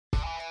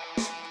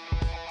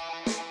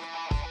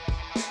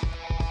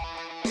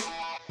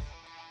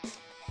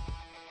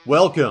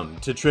Welcome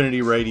to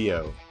Trinity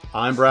Radio.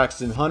 I'm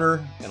Braxton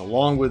Hunter, and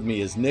along with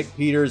me is Nick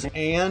Peters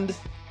and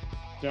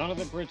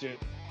Jonathan Pritchett.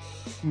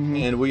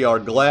 And we are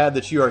glad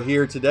that you are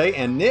here today.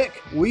 And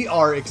Nick, we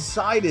are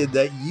excited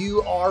that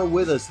you are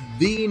with us,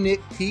 the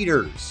Nick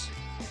Peters.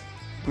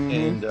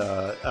 And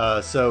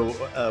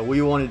so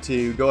we wanted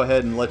to go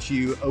ahead and let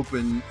you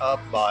open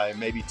up by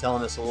maybe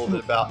telling us a little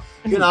bit about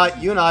you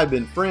and I have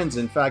been friends.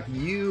 In fact,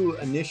 you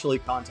initially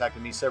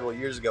contacted me several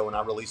years ago when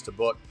I released a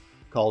book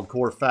called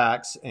Core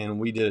Facts, and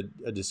we did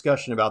a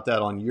discussion about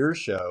that on your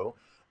show.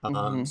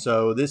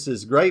 So this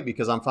is great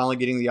because I'm finally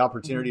getting the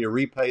opportunity to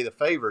repay the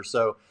favor.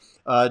 So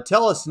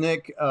tell us,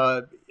 Nick,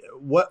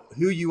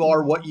 who you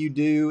are, what you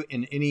do,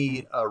 and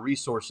any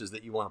resources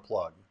that you want to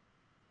plug.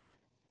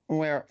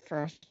 Well,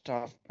 first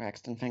off,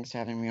 Braxton, thanks for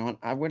having me on.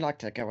 I would like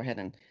to go ahead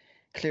and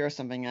clear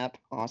something up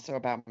also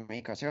about me,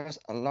 because there's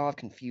a lot of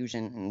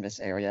confusion in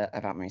this area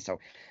about me. So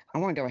I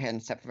want to go ahead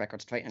and set the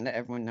record straight and let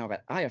everyone know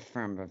that I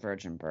affirm the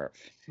virgin birth.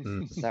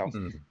 So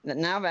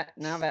now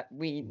that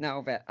we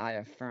know that I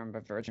affirm the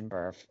virgin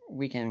birth,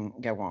 we can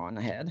go on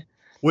ahead.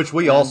 Which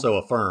we also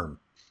affirm.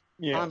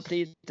 Yes. I'm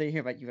pleased to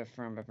hear that you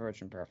affirm the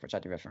virgin birth, which I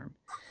do affirm.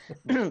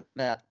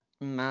 That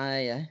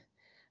my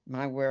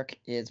work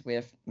is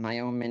with my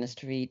own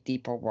ministry,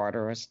 Deeper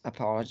Waters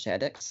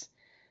Apologetics.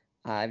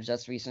 I've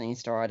just recently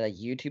started a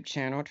YouTube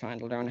channel trying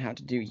to learn how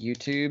to do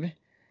YouTube.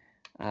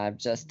 I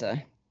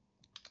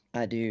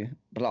do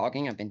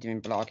blogging. I've been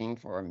doing blogging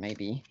for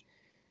maybe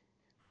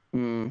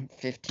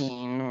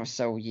 15 or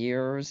so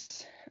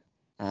years.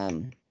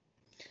 Do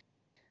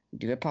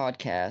a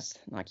podcast,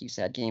 like you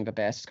said, getting the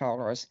best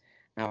scholars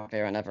out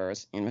there and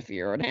others in the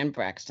field, and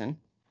Braxton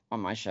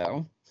on my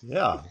show.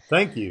 Yeah,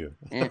 thank you.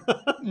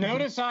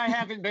 Notice I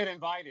haven't been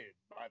invited,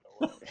 by the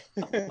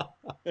way.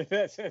 If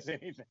that says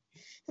anything.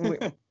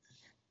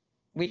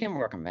 We can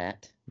work on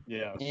that.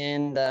 Yeah.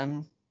 And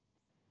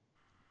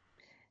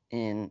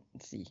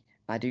let's see,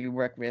 I do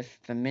work with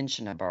the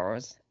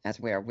Mentionables as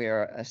well.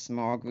 We're a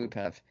small group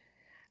of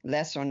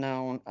lesser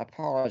known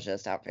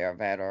apologists out there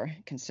that are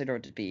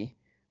considered to be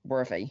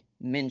worth a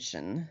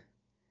mention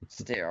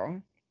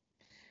still.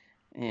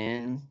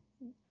 And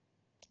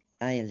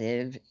I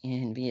live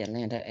in the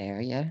Atlanta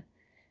area.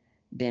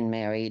 Been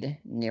married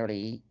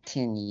nearly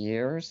 10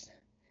 years.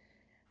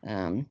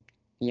 The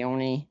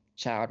only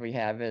child we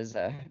have is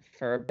a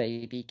fur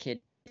baby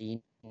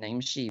kitty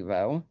named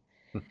Shiro.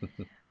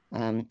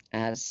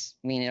 As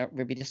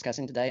we'll be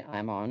discussing today,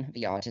 I'm on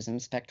the autism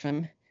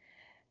spectrum,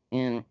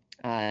 and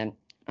I'm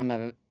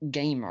a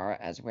gamer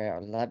as well. I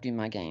love doing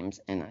my games,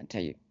 and I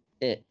tell you,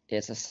 it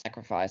is a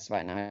sacrifice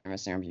right now in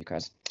this interview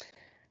because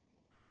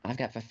I've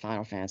got the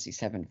Final Fantasy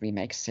VII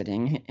Remake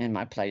sitting in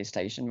my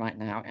PlayStation right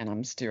now, and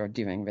I'm still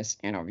doing this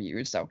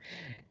interview, so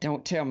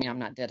don't tell me I'm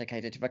not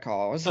dedicated to the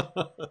cause.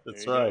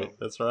 That's right.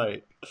 That's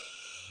right.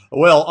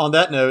 Well, on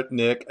that note,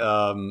 Nick,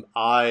 after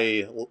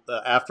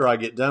I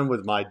get done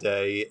with my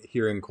day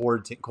here in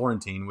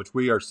quarantine, which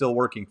we are still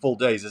working full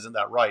days, isn't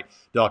that right,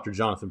 Dr.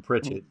 Jonathan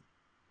Pritchett?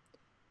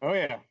 Oh,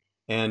 yeah.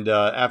 And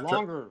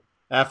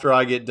after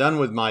I get done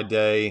with my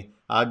day,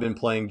 I've been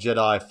playing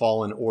Jedi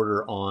Fallen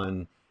Order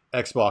on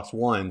Xbox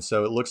One,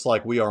 so it looks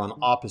like we are on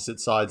opposite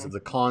sides of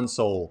the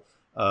console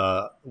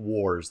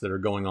wars that are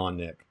going on,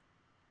 Nick.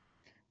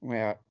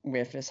 Well,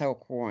 with this whole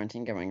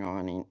quarantine going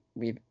on,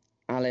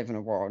 I live in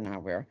a world now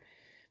where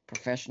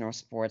professional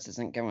sports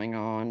isn't going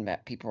on,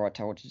 that people are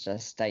told to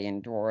just stay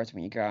indoors.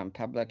 When you go out in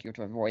public, you have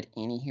to avoid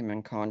any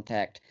human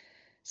contact,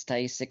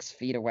 stay 6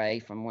 feet away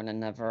from one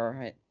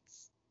another.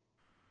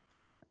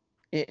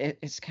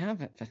 It's kind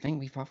of the thing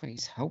we've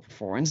always hoped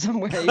for in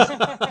some ways.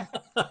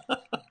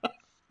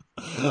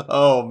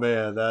 Oh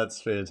man,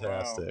 that's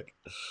fantastic.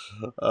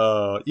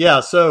 Wow.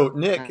 Yeah, so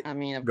Nick, I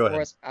mean, of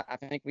course, I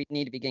think we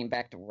need to be getting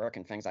back to work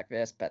and things like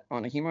this, but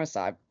on the humor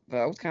side,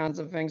 those kinds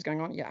of things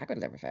going on, yeah, I could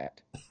live with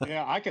that.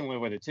 Yeah, I can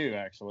live with it too,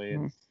 actually.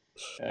 Nick,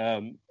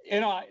 I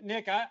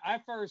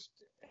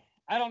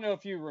don't know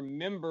if you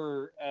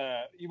remember,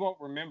 you won't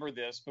remember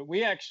this, but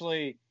we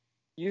actually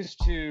used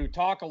to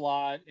talk a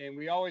lot, and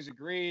we always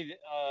agreed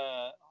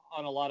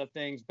on a lot of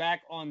things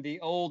back on the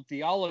old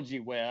theology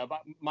web.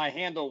 My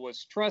handle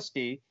was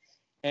Trusty,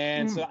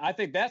 and so I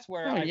think that's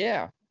where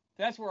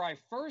that's where I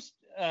first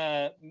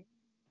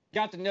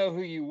got to know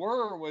who you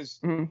were, was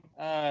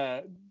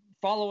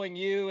following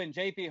you and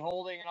JP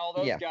Holding and all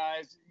those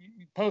guys.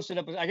 You posted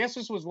up, I guess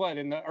this was what,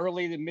 in the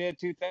early to mid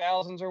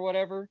 2000s or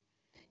whatever?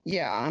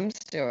 Yeah, I'm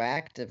still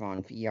active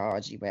on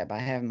Theology Web. I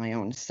have my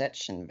own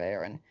section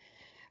there, and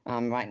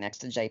I'm right next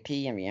to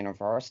JP in the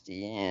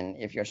university. And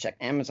if you'll check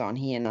Amazon,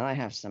 he and I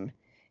have some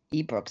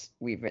ebooks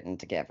we've written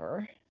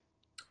together.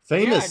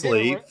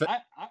 Famously,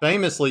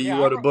 you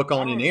wrote a book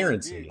on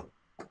inerrancy.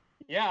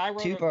 Yeah, I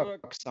wrote 2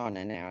 books on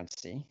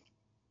inerrancy.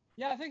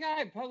 Yeah, I think I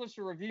had published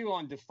a review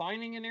on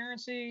defining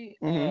inerrancy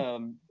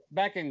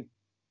back in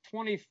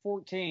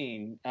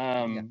 2014.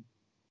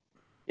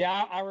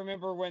 I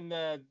remember when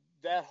that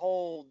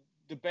whole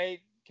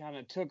debate kind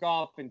of took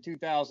off in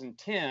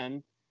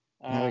 2010.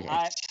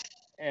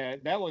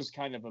 That was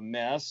kind of a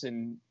mess,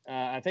 and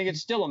I think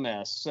it's still a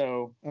mess.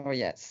 So. Oh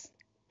yes.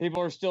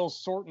 people are still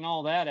sorting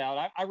all that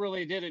out. I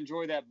really did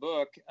enjoy that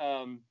book.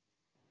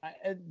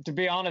 To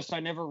be honest, I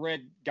never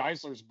read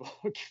Geisler's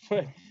book,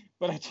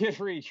 but I did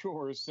read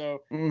yours. So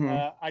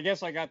I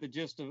guess I got the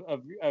gist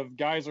of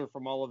Geisler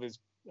from all of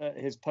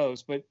his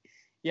posts. But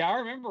yeah, I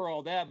remember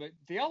all that. But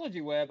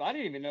Theology Web, I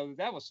didn't even know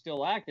that was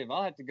still active.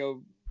 I'll have to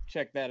go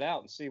check that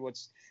out and see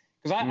because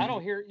I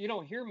don't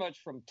hear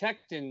much from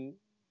Tecton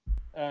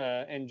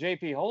and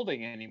JP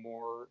Holding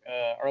anymore,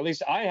 or at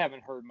least I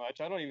haven't heard much.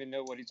 I don't even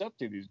know what he's up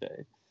to these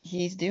days.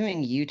 He's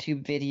doing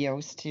YouTube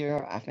videos too.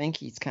 I think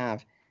he's kind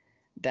of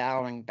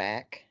dialing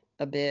back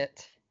a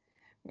bit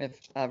with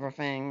other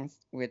things,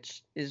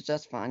 which is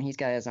just fine. He's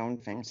got his own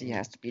things he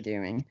has to be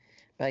doing,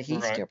 but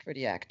he's still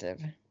pretty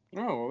active.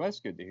 Oh, well, that's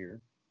good to hear.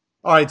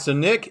 All right, so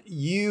Nick,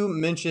 you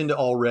mentioned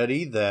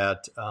already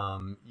that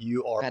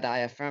you are that I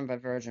affirm the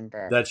virgin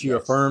birth. That you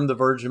affirm the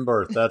virgin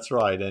birth. That's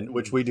right, and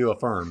which we do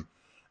affirm.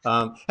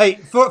 Hey,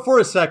 for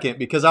a second,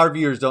 because our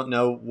viewers don't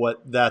know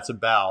what that's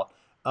about.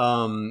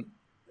 I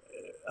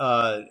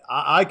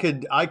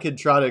could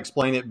try to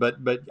explain it,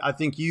 but I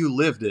think you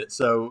lived it.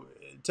 So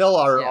tell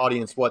our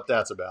audience what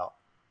that's about.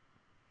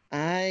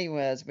 I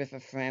was with a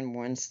friend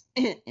once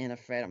in a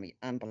thread on the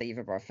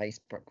Unbelievable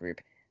Facebook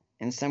group,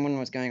 and someone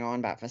was going on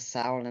about the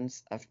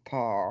silence of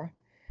Paul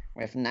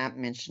with not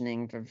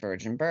mentioning the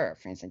virgin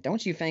birth. And he said,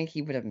 don't you think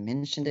he would have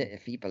mentioned it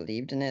if he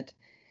believed in it?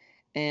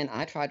 And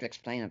I tried to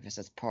explain that this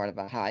is part of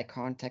a high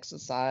context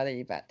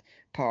society, that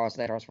Paul's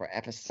letters were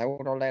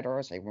episodal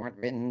letters. They weren't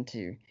written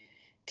to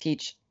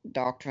teach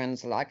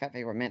doctrines like that.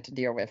 They were meant to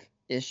deal with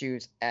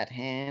issues at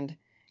hand.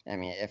 I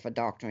mean, if a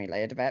doctrine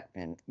related to that,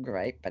 then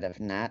great, but if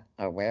not,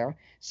 well.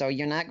 So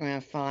you're not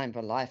going to find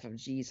the life of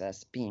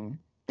Jesus being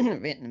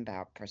written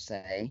about, per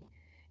se,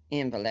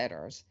 in the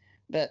letters.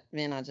 But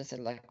then I just said,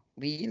 like,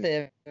 we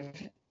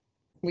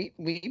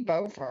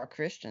both are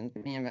Christians,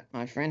 me and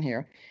my friend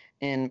here,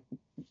 and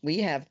we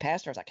have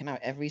pastors that come out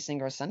every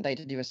single Sunday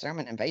to do a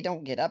sermon, and they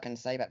don't get up and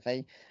say that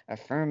they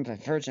affirm the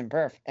virgin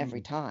birth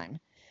every time.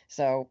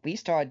 So we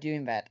started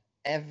doing that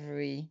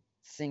every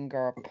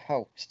single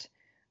post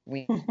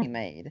we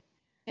made.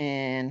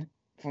 And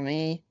for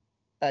me,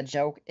 a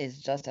joke is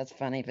just as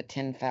funny the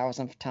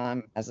 10,000th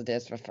time as it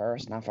is the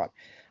first. And I thought,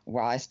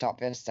 why stop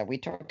this? So we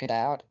took it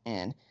out,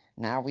 and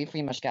now we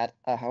pretty much got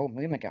a whole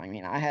movement going. I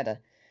mean, I had a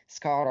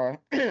scholar,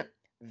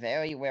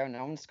 very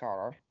well-known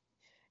scholar,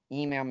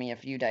 email me a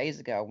few days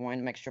ago, wanting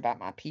to make sure about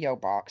my P.O.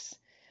 box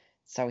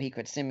so he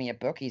could send me a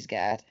book he's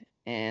got.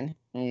 And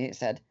he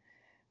said,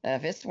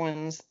 this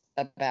one's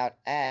about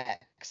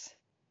Acts,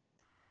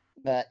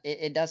 but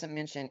it doesn't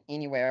mention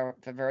anywhere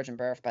the virgin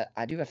birth, but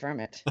I do affirm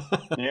it.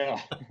 Yeah.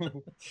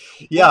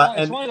 Well,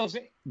 it's one of those.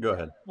 Go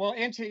ahead. Well,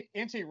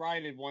 N.T.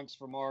 Wright had once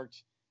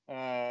remarked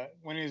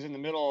when he was in the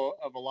middle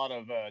of a lot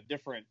of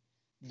different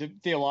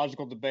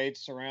theological debates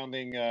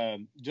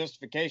surrounding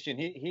justification,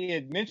 he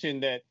had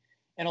mentioned that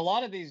in a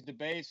lot of these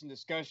debates and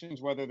discussions,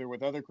 whether they're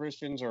with other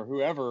Christians or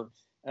whoever,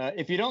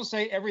 if you don't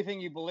say everything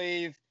you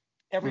believe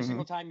every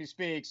single time you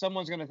speak,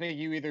 someone's going to think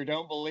you either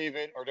don't believe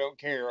it or don't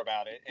care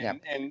about it,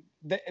 and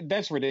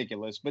that's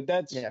ridiculous. But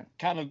that's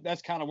kind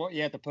of what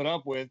you have to put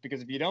up with,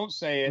 because if you don't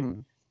say it,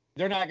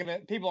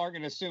 people aren't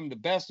going to assume the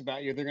best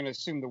about you. They're going to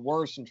assume the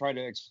worst and try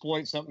to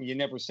exploit something you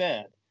never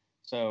said.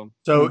 So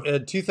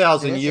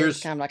 2,000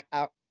 years, kind of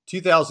like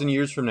 2,000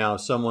 years from now,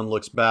 if someone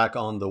looks back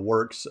on the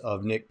works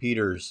of Nick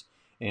Peters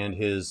and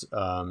his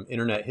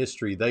internet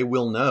history, they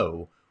will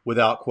know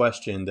without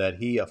question that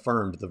he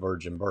affirmed the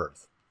virgin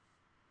birth.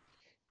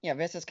 Yeah,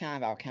 this is kind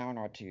of our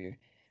counter to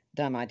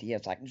dumb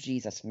ideas like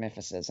Jesus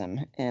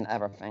mythicism and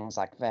other things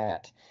like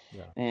that.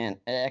 Yeah. And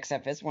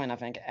except this one, I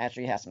think,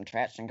 actually has some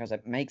traction because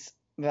it makes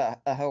the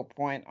whole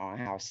point on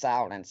how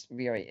silence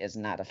really is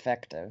not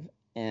effective,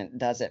 and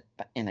does it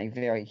in a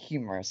very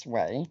humorous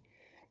way.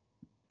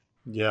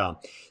 Yeah.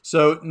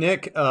 So,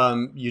 Nick,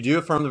 you do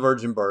affirm the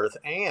virgin birth,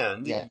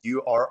 and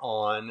you are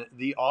on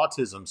the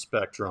autism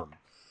spectrum.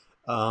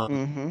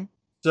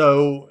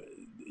 So,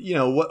 you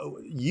know,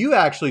 what you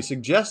actually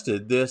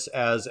suggested this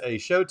as a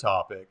show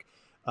topic,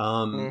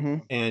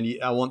 and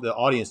I want the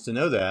audience to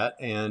know that,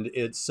 and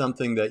it's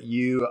something that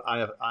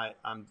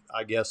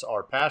I guess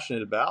are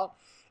passionate about,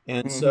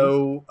 and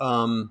so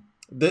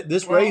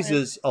this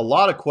raises a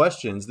lot of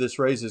questions. This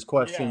raises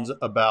questions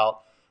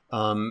about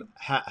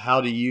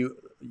how do you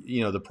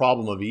the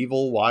problem of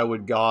evil? Why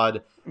would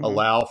God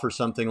allow for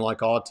something like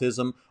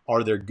autism?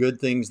 Are there good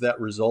things that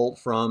result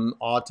from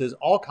autism?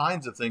 All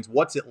kinds of things.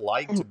 What's it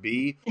like to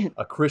be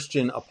a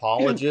Christian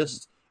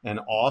apologist, an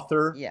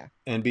author,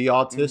 and be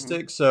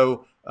autistic?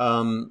 So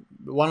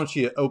why don't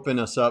you open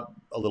us up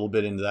a little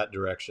bit into that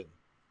direction?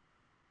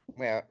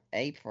 Well,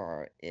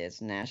 April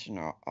is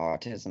National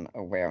Autism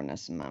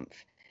Awareness Month.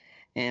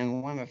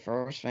 And one of the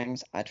first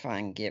things I try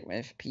and get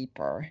with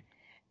people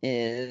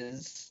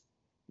is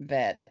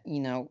that,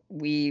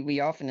 we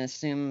often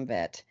assume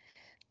that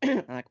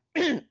I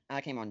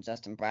came on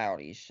Justin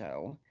Browley's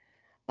show,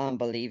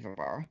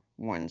 Unbelievable,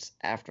 once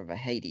after the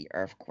Haiti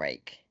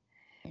earthquake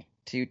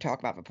to talk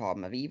about the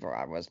problem of evil.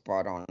 I was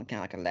brought on kind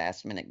of like a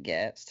last-minute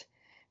guest,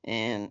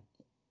 and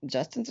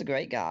Justin's a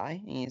great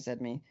guy. And he said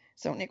to me,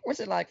 so Nick, what's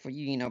it like for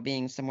you,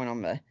 being someone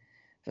on the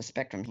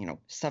spectrum,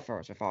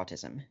 suffers with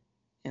autism?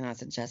 And I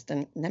said,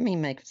 Justin, let me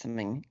make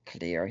something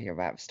clear here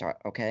right at the start,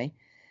 okay?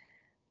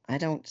 I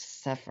don't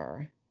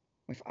suffer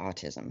with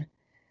autism.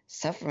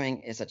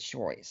 Suffering is a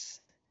choice.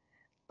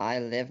 I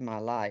live my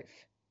life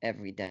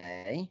every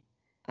day.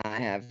 I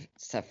have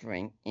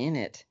suffering in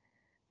it,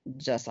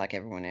 just like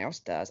everyone else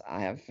does. I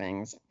have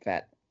things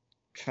that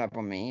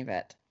trouble me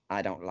that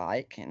I don't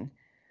like and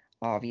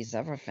all these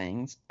other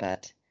things,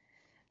 but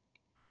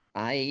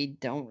I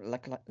don't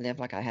live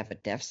like I have a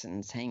death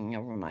sentence hanging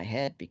over my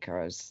head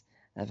because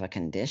of a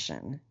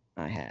condition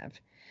I have.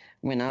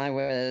 When I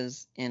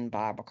was in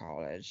Bible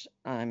college,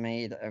 I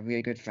made a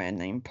really good friend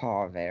named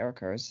Paul there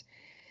because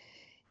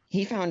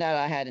he found out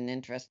I had an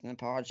interest in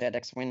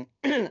apologetics when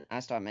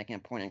I started making a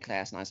point in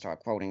class and I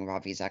started quoting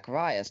Ravi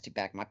Zacharias to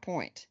back my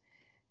point.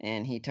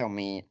 And he told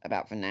me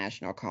about the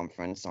National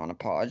Conference on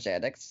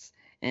Apologetics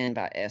and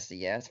about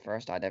SES.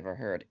 First I'd ever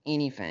heard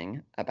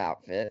anything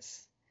about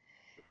this.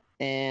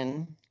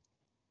 And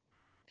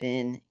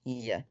then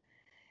he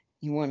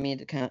wanted me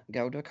to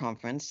go to a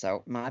conference,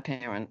 so my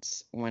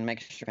parents wanted to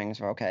make sure things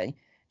were okay.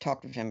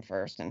 Talked with him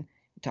first and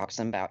talked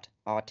to him about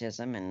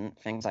autism and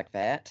things like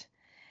that.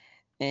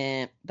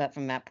 But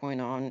from that point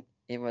on,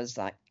 it was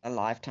like a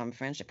lifetime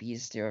friendship.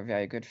 He's still a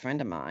very good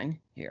friend of mine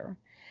here.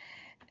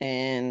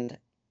 And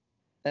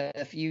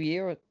a few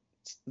years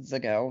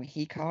ago,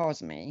 he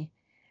calls me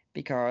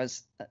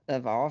because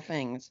of all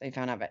things, he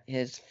found out that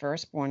his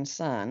firstborn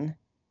son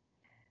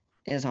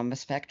is on the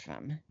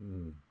spectrum.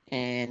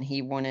 And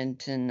he wanted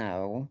to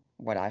know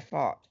what I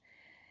thought.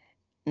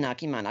 Now,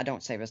 keep in mind, I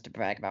don't say this to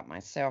brag about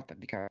myself, but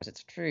because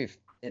it's truth.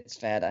 It's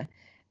that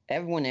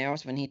everyone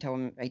else, when he told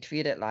me, they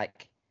treated it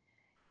like,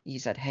 he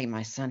said, hey,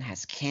 my son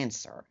has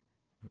cancer,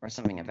 or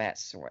something of that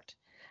sort.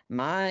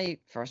 My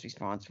first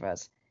response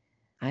was,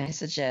 I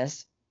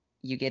suggest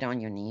you get on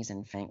your knees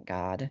and thank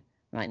God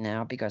right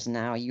now, because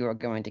now you are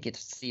going to get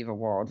to see the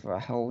world through a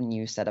whole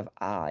new set of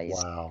eyes.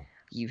 Wow.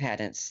 You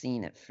hadn't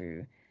seen it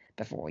through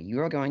before.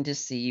 You are going to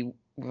see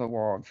the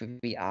world through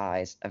the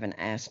eyes of an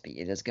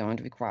Aspie. It is going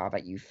to require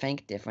that you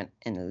think different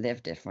and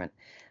live different,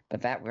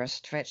 but that will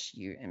stretch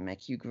you and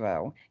make you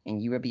grow,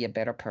 and you will be a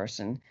better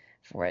person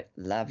for it.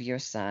 Love your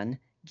son,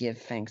 give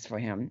thanks for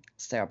him,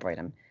 celebrate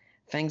him,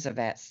 things of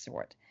that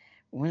sort.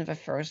 One of the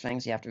first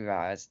things you have to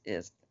realize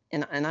is,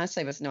 and I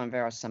say this knowing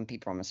there are some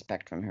people on the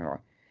spectrum who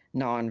are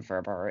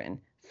non-verbal and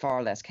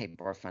far less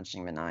capable of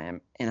functioning than I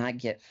am, and I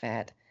get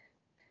that.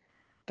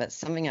 But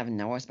something I've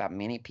noticed about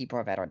many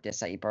people that are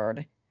disabled,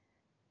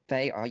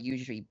 they are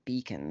usually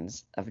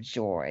beacons of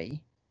joy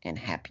and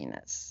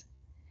happiness.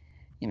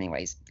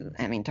 Anyways,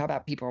 talk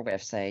about people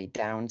with, say,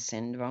 Down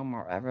syndrome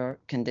or other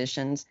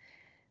conditions.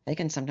 They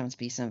can sometimes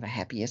be some of the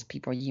happiest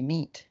people you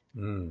meet.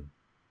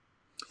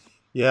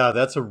 Yeah,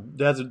 that's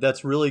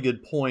a really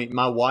good point.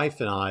 My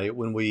wife and I,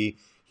 when we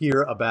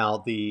hear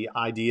about the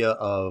idea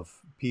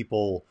of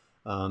people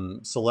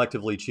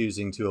selectively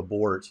choosing to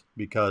abort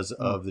because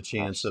of the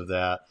chance of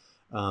that,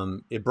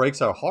 it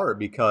breaks our heart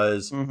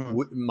because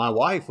my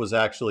wife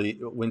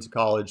went to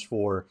college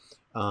for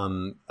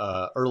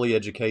early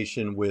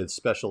education with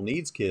special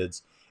needs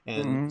kids.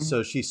 And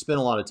so she spent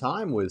a lot of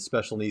time with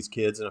special needs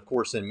kids. And of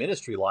course, in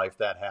ministry life,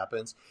 that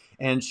happens.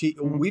 And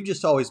we've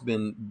just always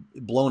been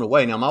blown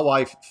away. Now, my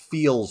wife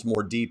feels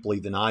more deeply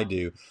than I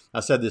do.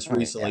 I said this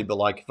recently, but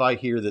like if I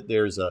hear that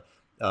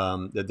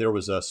that there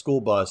was a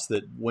school bus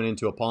that went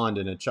into a pond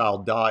and a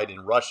child died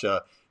in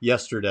Russia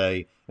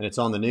yesterday, and it's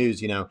on the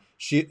news,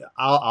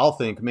 I'll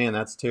think, man,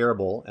 that's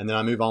terrible, and then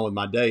I move on with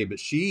my day. But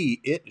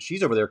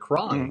she's over there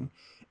crying.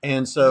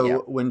 And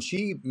so when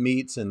she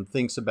meets and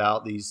thinks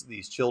about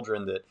these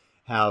children that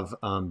have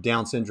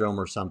Down syndrome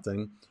or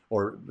something,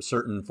 or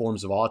certain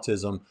forms of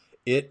autism,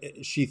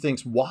 she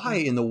thinks, why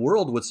in the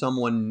world would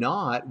someone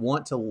not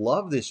want to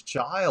love this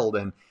child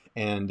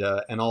and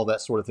all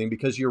that sort of thing?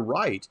 Because you're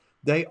right,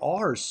 they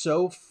are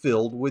so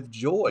filled with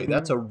joy.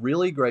 That's a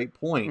really great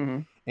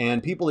point.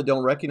 And people that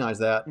don't recognize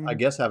that, I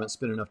guess, haven't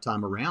spent enough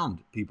time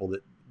around people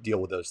that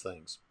deal with those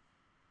things.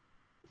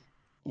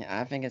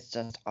 Yeah, I think it's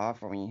just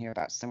awful when you hear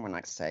about someone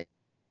like, say,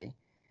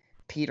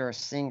 Peter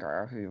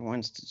Singer, who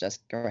wants to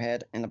just go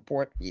ahead and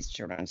abort these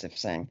children as if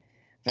saying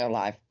their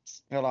lives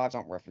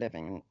aren't worth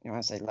living. And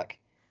I say, look,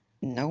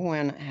 no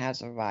one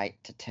has a right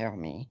to tell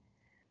me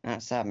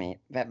outside me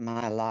that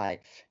my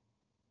life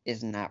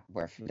is not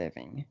worth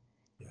living.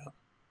 Yeah.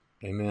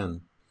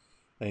 Amen.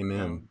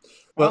 Amen.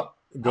 Well,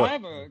 I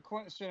have a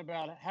question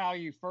about how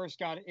you first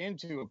got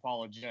into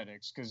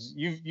apologetics, because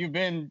you've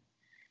been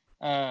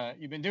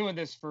doing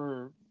this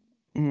for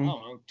I don't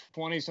know,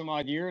 20 some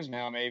odd years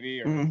now,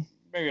 maybe, or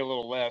maybe a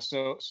little less.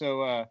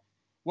 So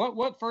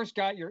what first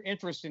got your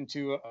interest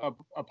into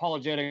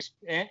apologetics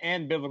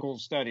and biblical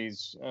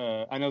studies?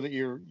 I know that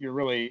you're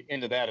really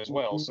into that as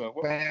well. So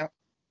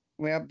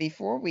well,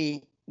 before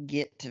we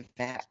get to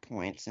that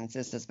point, since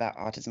this is about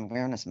Autism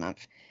Awareness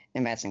Month,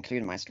 and that's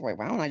included in my story,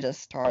 why don't I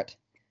just start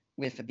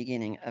with the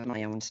beginning of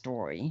my own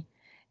story,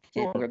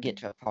 and we'll get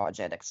to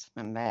apologetics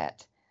from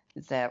that.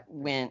 Is that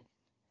when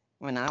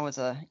when I was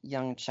a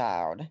young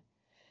child,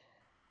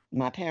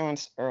 my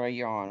parents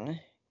early on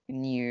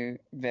knew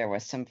there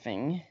was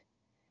something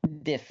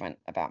different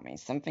about me,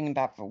 something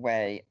about the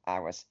way I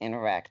was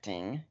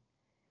interacting.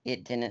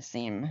 It didn't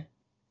seem,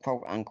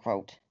 quote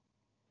unquote,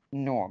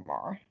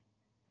 normal.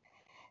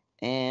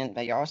 And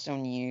they also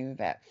knew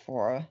that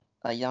for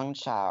a young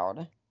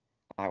child,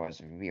 I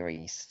was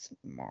really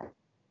smart.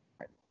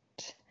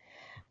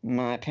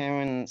 My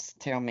parents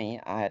tell me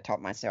I had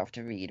taught myself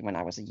to read when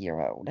I was a year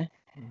old.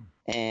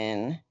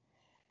 And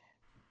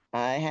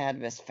I had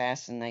this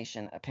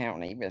fascination,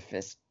 apparently, with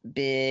this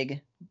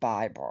big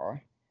Bible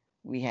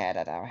we had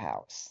at our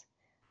house.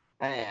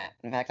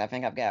 In fact, I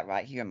think I've got it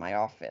right here in my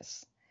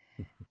office.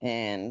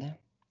 And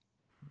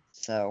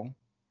so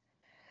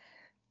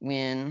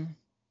when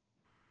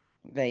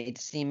they'd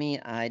see me,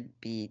 I'd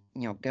be,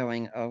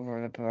 going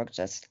over the book,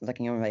 just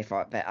looking over. They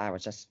thought that I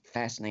was just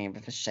fascinated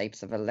with the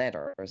shapes of the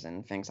letters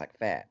and things like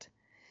that.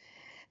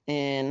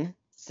 And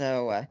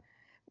so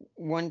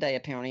one day,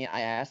 apparently,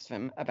 I asked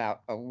them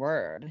about a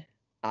word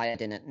I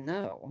didn't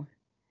know.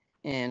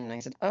 And I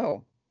said,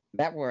 oh,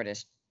 that word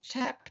is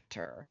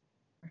chapter.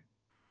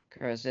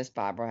 Because this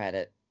Bible had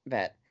it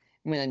that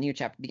when a new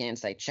chapter began,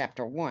 say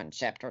chapter 1,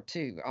 chapter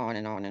 2, on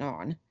and on and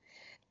on.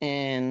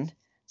 And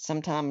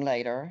sometime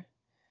later,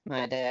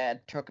 my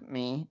dad took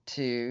me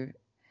to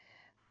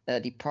a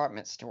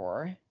department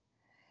store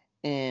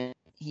and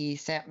he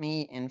sat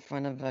me in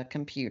front of a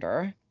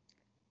computer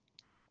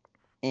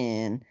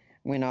and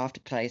went off to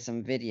play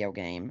some video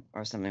game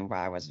or something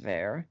while I was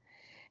there.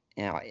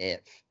 Now, if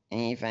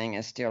anything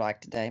is still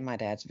like today, my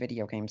dad's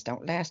video games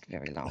don't last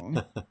very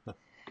long.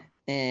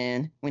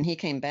 And when he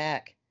came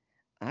back,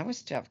 I was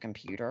still at the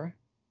computer,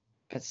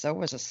 but so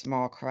was a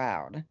small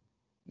crowd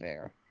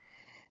there.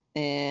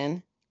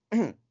 And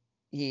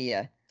he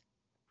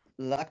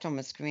looked on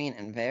the screen,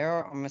 and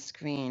there on the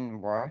screen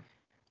were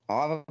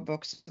all the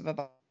books of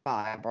the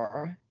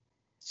Bible,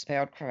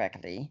 spelled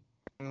correctly,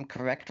 in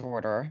correct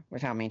order,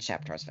 with how many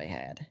chapters they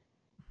had.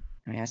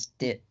 I asked,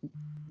 did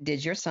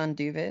your son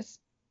do this?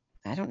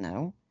 I don't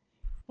know.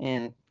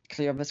 And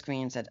cleared the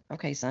screen and said,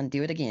 okay, son,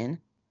 do it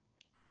again.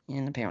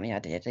 And apparently I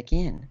did it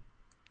again.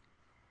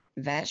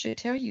 That should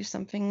tell you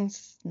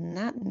something's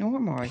not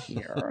normal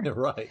here.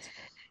 Right.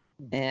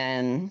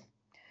 And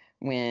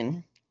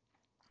when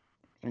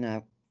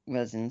I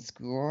was in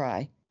school,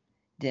 I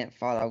didn't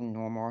follow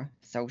normal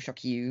social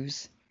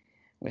cues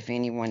with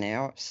anyone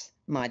else.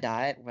 My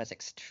diet was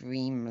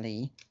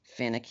extremely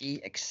finicky,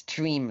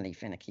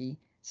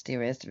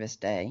 still is to this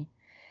day.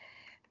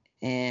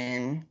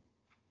 And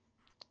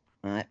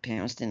my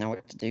parents didn't know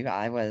what to do.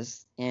 I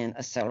was in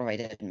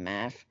accelerated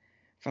math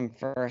from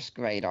first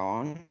grade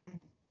on.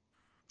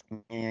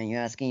 And you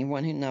ask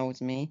anyone who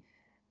knows me,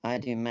 I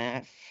do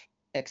math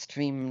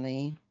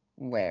extremely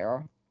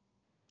well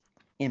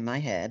in my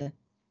head.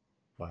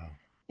 Wow.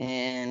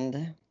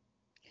 And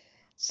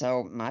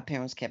so my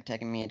parents kept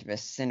taking me into the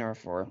center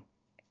for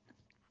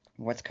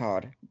what's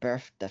called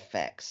birth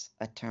defects,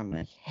 a term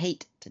I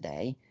hate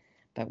today,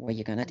 but what are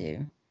you going to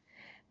do?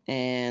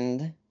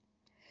 And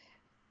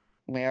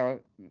well,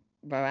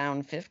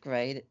 around fifth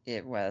grade,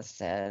 it was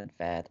said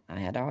that I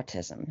had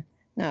autism.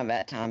 Now, at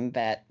that time,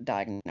 that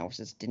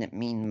diagnosis didn't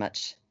mean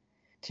much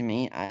to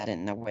me. I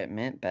didn't know what it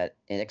meant, but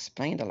it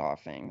explained a lot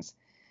of things.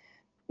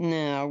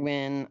 Now,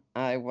 when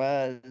I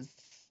was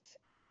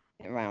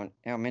around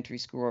elementary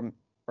school,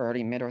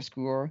 early middle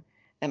school,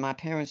 at my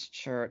parents'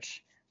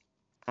 church,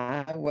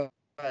 I was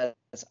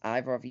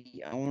either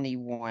the only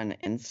one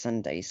in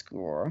Sunday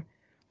school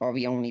or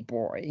the only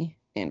boy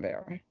in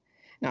there.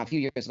 Now, a few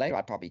years later,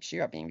 I'd probably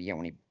cheer up being the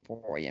only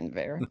boy in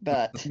there,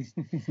 but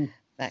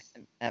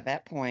at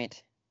that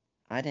point,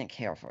 I didn't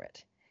care for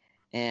it.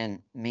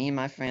 And me and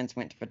my friends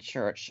went to the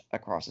church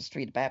across the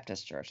street,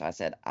 Baptist church. I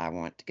said, I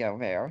want to go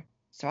there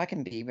so I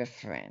can be with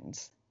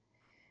friends.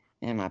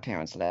 And my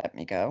parents let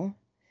me go.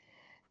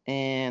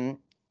 And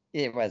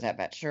it was at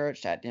that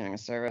church that during a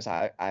service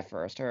I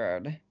first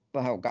heard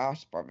the whole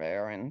gospel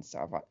there. And so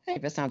I thought, hey,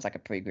 this sounds like a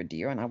pretty good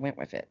deal. And I went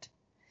with it.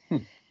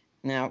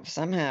 Now,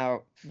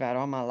 somehow, throughout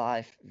all my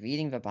life,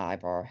 reading the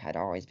Bible had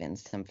always been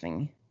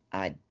something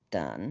I'd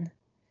done.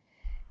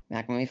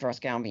 Back when we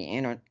first got the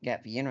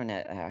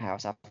internet at our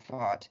house, I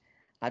thought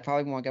I'd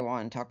probably want to go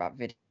on and talk about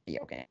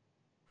video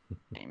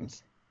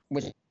games,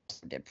 which I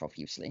did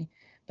profusely.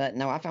 But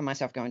no, I found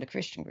myself going to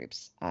Christian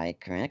groups. I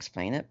couldn't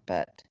explain it,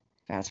 but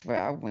that's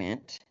where I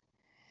went.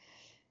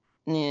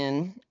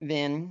 And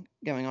then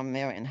going on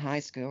there in high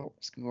school,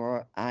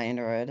 I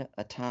entered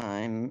a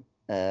time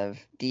of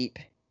deep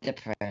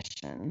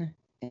depression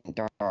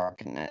and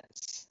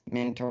darkness,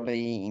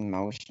 mentally,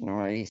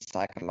 emotionally,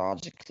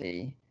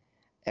 psychologically,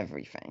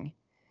 everything.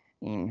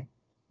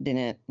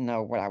 Didn't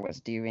know what I was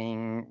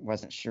doing,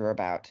 wasn't sure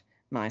about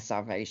my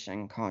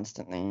salvation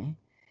constantly.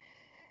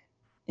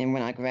 And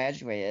when I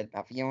graduated,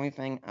 about the only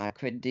thing I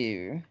could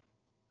do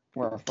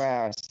where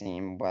I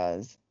seemed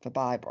was the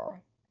Bible.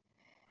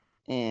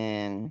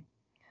 And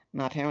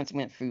my parents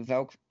went through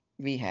voc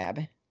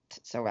rehab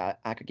so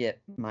I could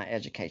get my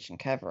education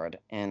covered.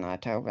 And I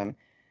told them,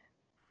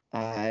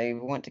 I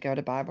want to go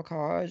to Bible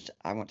college.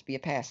 I want to be a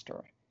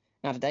pastor.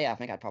 Now today, I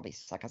think I'd probably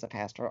suck as a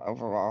pastor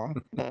overall,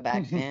 but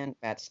back then,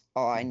 that's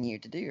all I knew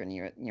to do.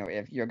 And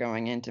if you're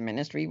going into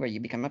ministry where you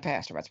become a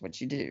pastor, that's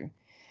what you do.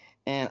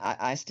 And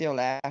I still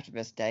laugh to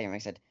this day. And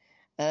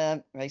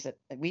they said,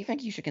 we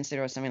think you should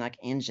consider something like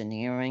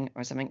engineering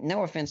or something.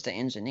 No offense to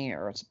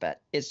engineers,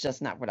 but it's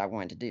just not what I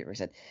wanted to do. They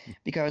said,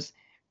 because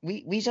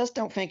we just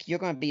don't think you're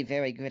going to be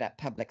very good at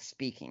public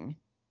speaking.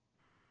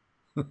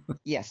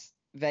 Yes,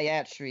 they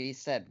actually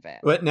said that.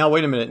 But now,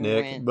 wait a minute,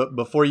 Nick. But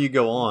before you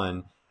go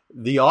on,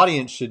 the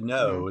audience should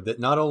know that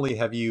not only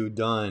have you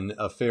done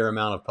a fair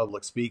amount of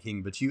public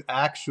speaking, but you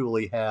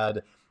actually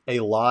had a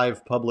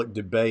live public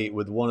debate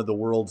with one of the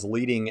world's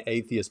leading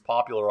atheist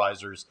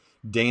popularizers,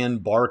 Dan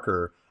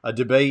Barker, a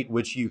debate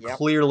which you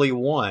clearly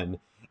won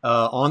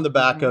on the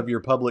back of your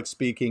public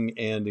speaking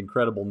and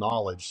incredible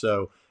knowledge.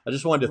 So I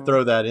just wanted to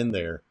throw that in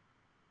there.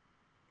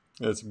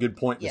 It's a good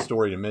point in the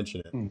story to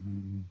mention it.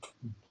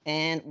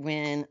 And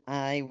when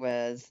I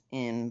was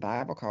in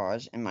Bible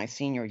college and my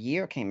senior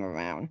year came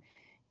around,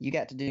 you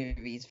got to do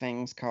these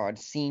things called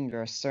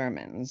senior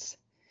sermons.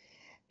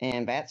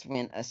 And that's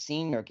when a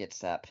senior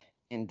gets up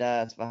and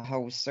does the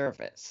whole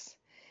service.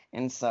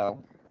 And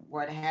so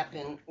what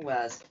happened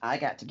was I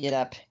got to get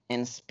up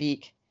and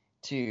speak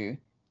to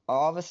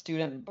all the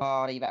student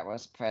body that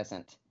was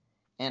present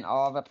and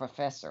all the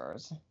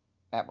professors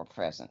that were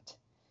present.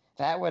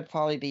 That would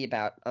probably be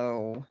about,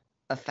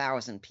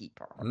 1,000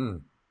 people.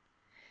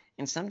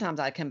 And sometimes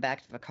I'd come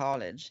back to the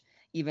college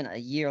even a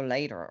year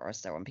later or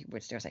so, and people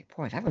would still say,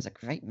 boy, that was a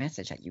great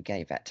message that you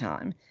gave that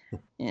time.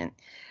 And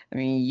I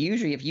mean,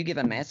 usually if you give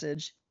a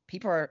message,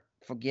 people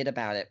forget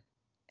about it.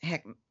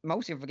 Heck,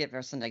 most people forget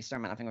their Sunday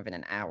sermon, I think, within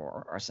an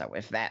hour or so,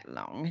 if that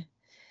long.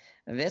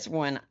 This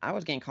one, I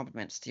was getting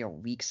compliments still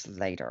weeks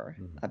later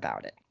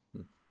about it.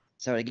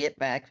 So to get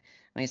back,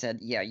 they said,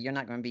 yeah, you're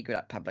not going to be good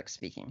at public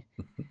speaking,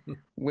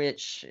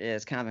 which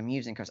is kind of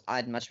amusing because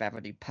I'd much rather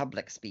do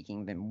public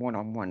speaking than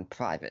one-on-one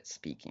private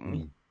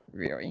speaking,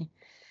 really.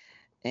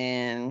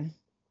 And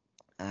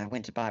I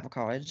went to Bible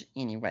college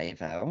anyway,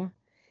 though.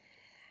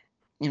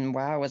 And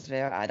while I was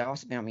there, I'd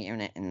also been on the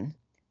internet and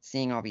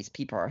seeing all these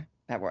people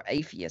that were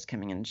atheists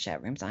coming in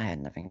chat rooms. I had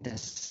nothing to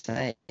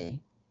say.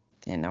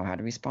 Didn't know how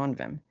to respond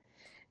to them.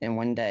 And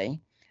one day,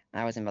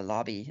 I was in the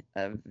lobby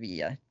of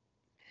the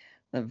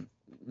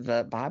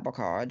Bible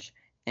college,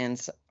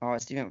 and our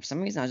student, for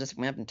some reason, I just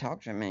went up and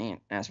talked to him and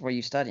asked, what are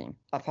you studying?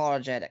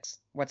 Apologetics.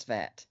 What's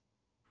that?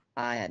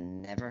 I had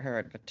never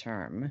heard the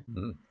term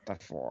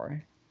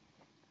before,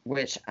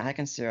 which I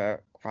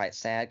consider quite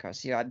sad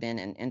because I've been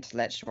an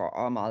intellectual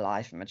all my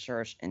life in the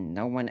church, and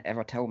no one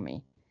ever told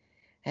me,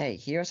 hey,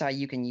 here's how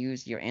you can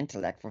use your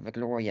intellect for the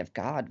glory of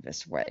God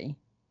this way.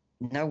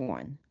 No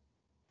one.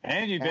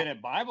 And you've been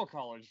at Bible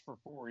college for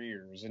 4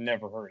 years and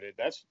never heard it.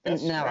 That's no,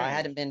 strange. I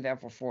hadn't been there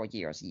for 4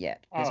 years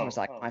yet. This was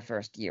like my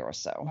first year or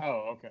so.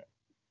 Oh, okay.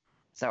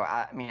 So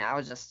I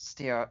was just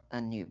still a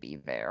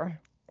newbie there.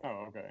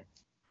 Oh, okay.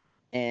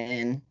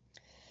 And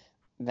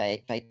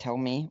they told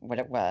me what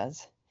it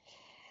was,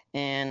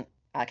 and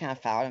I kind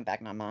of followed in the back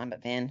of my mind.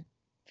 But then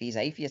these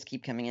atheists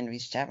keep coming into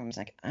these chat rooms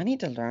like, I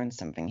need to learn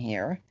something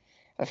here.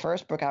 The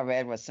first book I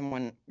read was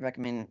someone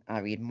recommended I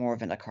read More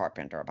Than a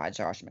Carpenter by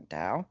Josh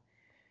McDowell,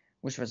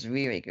 which was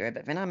really good.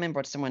 But then I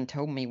remembered someone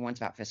told me once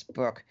about this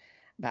book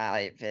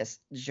by this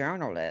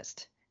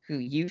journalist who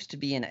used to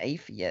be an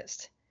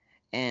atheist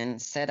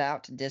and set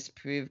out to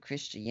disprove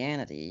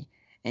Christianity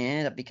and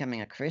ended up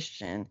becoming a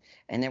Christian,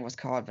 and it was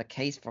called The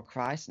Case for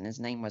Christ, and his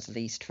name was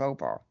Lee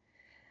Strobel.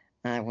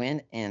 I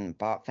went and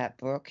bought that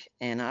book,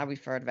 and I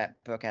refer to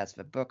that book as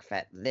the book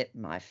that lit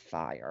my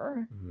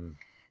fire.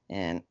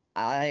 And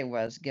I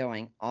was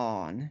going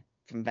on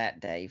from that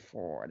day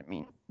forward. I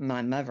mean,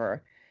 my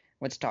mother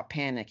would start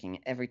panicking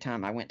every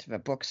time I went to the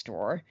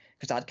bookstore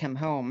because I'd come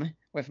home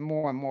with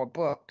more and more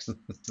books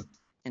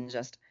and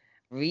just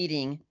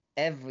reading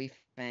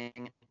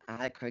everything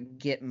I could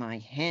get my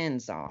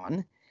hands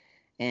on,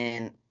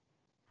 and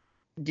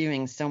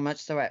doing so much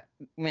so that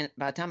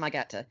by the time I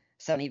got to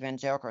Southern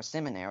Evangelical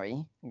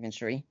Seminary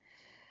eventually,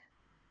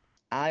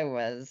 I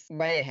was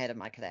way ahead of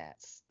my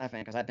class, I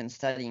think, because I've been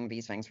studying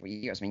these things for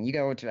years. I mean, you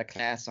go to a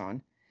class I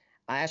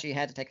actually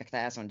had to take a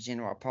class on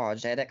general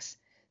apologetics.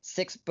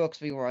 6 books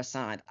we were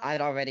assigned.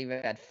 I'd already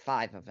read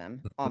 5 of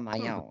them on my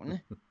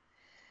own.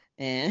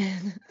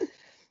 And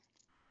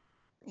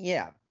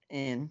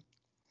and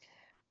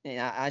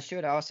I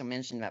should also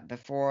mention that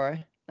before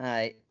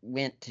I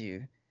went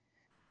to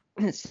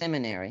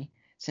seminary,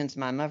 since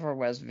my mother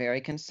was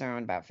very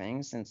concerned about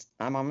things, since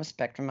I'm on the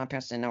spectrum, my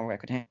parents didn't know where I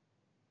could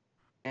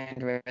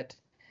handle it,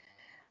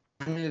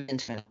 I moved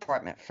into an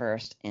apartment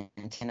first in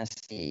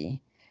Tennessee,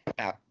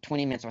 about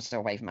 20 minutes or so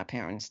away from my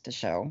parents, to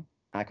show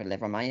I could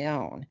live on my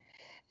own.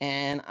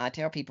 And I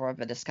tell people of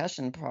the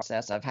discussion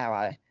process of how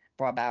I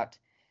brought about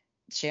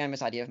sharing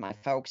this idea with my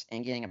folks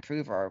and getting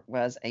approval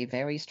was a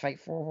very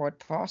straightforward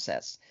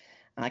process.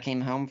 I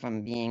came home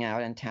from being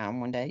out in town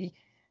one day,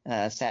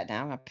 sat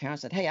down, my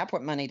parents said, hey, I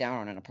put money down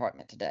on an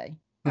apartment today.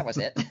 That was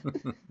it.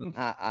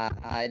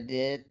 I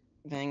did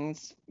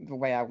things the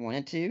way I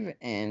wanted to,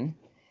 and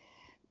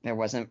there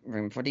wasn't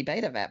room for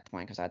debate at that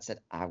point because I'd said,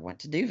 I want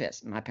to do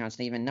this. My parents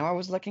didn't even know I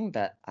was looking,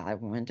 but I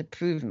wanted to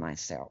prove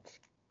myself.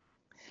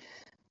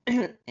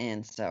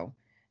 And so,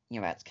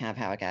 that's kind of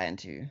how I got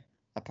into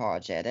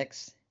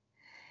apologetics.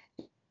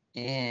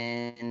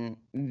 And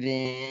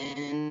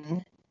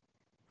then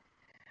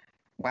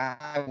while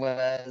I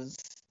was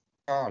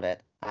started,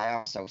 I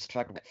also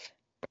struggled with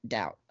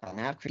doubt,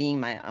 not being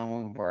my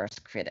own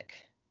worst critic,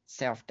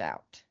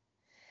 self-doubt.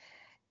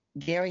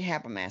 Gary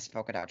Habermas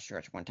spoke at our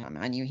church one time.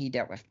 I knew he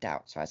dealt with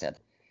doubt, so I said,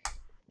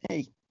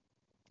 hey,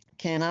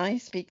 can I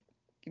speak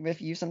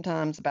with you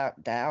sometimes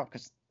about doubt?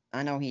 Because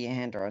I know he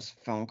handles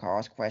phone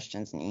calls,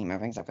 questions, and email,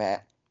 things like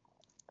that,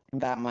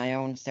 about my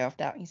own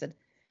self-doubt. He said,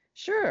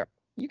 sure,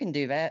 you can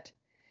do that.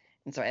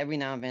 And so every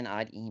now and then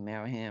I'd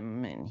email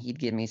him, and he'd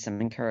give me some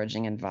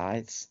encouraging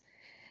advice.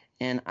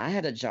 And I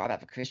had a job at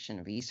the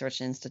Christian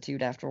Research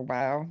Institute after a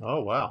while.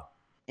 Oh, wow.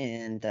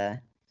 And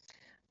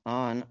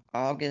on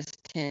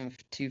August 10th,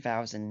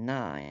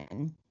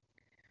 2009,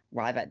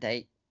 why that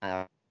date,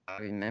 I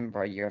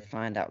remember, you'll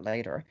find out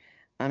later.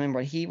 I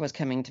remember he was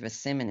coming to the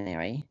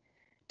seminary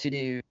to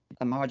do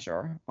a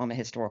module on the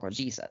historical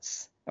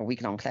Jesus, a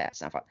week-long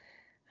class. And I thought,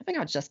 I think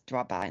I'll just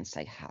drop by and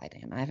say hi to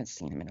him. I haven't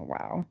seen him in a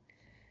while.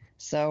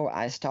 So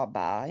I stopped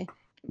by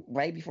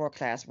way before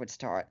class would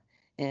start,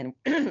 and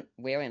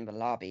we're in the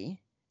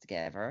lobby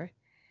together.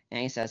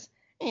 And he says,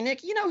 hey,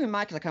 Nick, you know who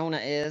Mike Licona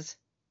is?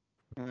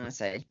 And I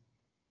say,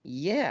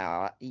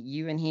 yeah,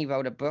 you and he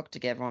wrote a book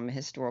together on the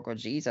historical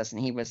Jesus,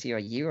 and he was here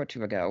a year or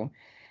two ago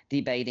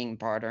debating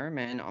Bart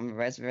Ehrman on the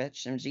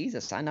resurrection of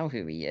Jesus. I know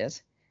who he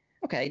is.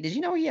 Okay, did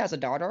you know he has a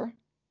daughter?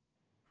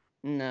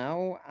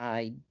 No,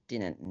 I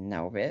didn't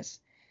know this.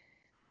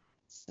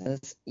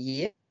 Says,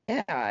 yeah,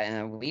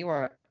 and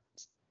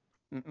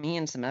me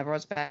and some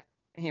others back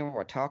here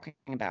were talking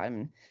about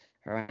him,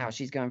 her how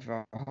she's going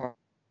through a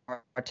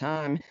hard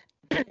time,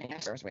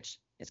 which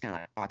is kind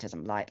of like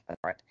autism light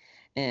art.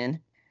 And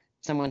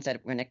someone said,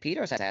 well, Nick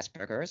Peters has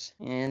Asperger's,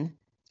 and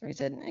so he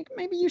said, Nick,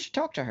 maybe you should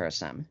talk to her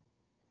some.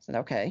 I said,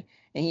 okay.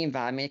 And he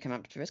invited me to come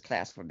up to his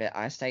class for a bit.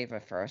 I stayed for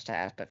the first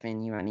half, but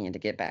then I needed to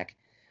get back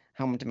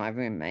home to my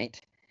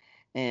roommate.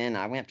 And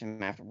I went up to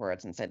him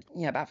afterwards and said,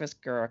 yeah, about this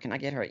girl, can I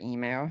get her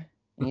email?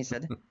 And he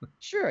said,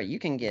 sure, you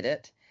can get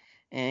it.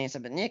 And he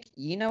said, but Nick,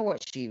 you know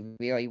what she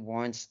really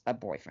wants? A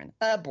boyfriend.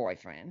 A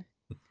boyfriend.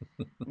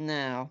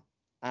 Now,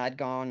 I'd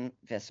gone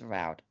this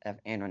route of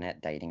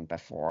internet dating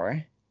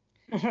before.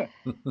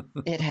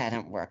 It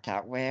hadn't worked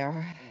out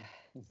well.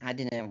 I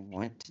didn't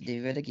want to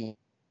do it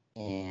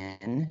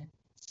again.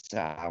 So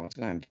I was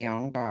going to be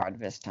on guard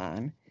this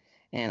time.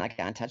 And I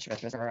got in touch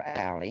with her,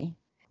 Allie.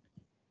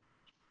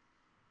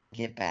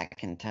 Get back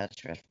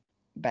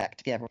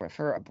together with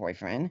her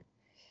boyfriend.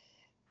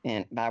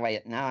 And by the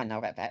way, now I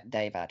know that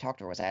day that I talked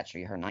to her was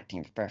actually her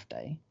 19th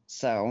birthday.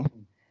 So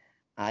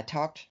I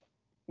talked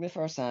with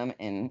her some,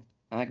 and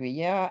I agree,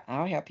 yeah,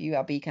 I'll help you.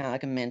 I'll be kind of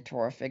like a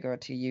mentor figure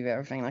to you,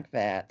 everything like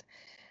that.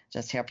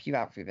 Just help you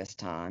out through this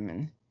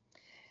time.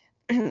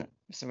 And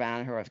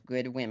surround her with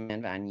good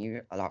women that I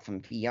knew a lot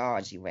from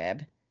Theology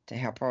Web to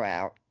help her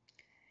out.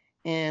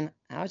 And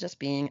I was just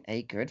being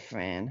a good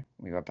friend.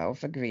 We were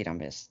both agreed on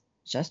this.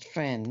 Just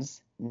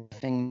friends,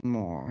 nothing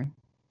more.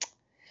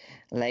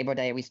 Labor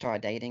Day, we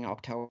started dating.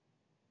 October,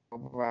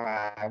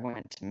 I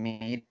went to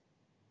meet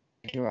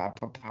her. I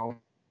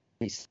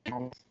proposed.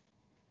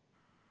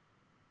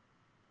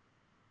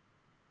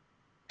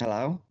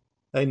 Hello?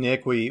 Hey,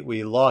 Nick,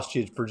 we lost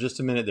you for just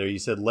a minute there. You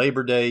said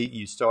Labor Day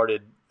you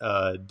started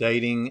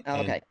dating. Oh,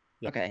 okay. And,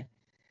 yeah. Okay.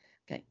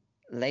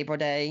 Labor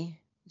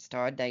Day,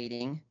 started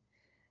dating.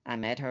 I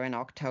met her in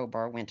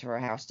October, went to her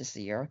house to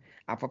see her.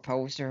 I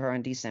proposed to her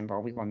in December.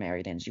 We were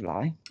married in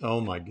July. Oh,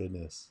 my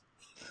goodness.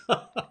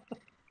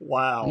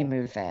 Wow. We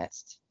moved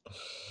fast.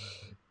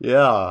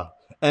 Yeah.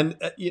 And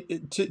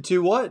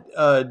to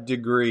what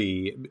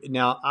degree?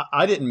 Now,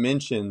 I didn't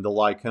mention the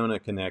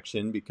Lycona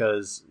connection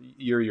because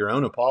you're your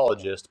own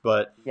apologist,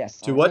 but Yes,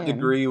 to I what am.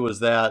 degree was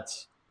that,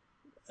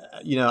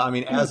 I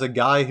mean, as a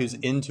guy who's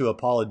into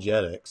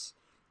apologetics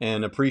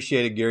and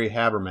appreciated Gary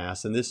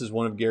Habermas, and this is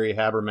one of Gary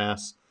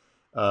Habermas'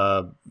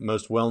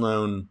 most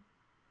well-known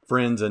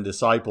friends and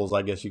disciples,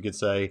 I guess you could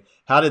say.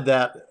 How did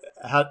that,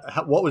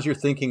 what was your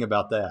thinking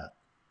about that?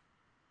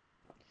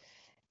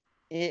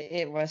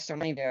 It was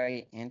certainly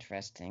very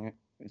interesting.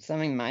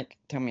 Something Mike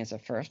told me is the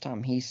first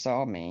time he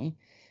saw me,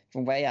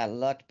 the way I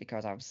looked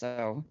because I was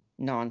so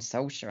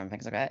non-social and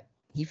things like that.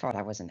 He thought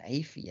I was an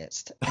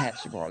atheist,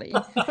 actually.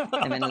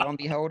 And then lo and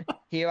behold,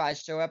 here I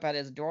show up at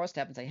his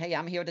doorstep and say, hey,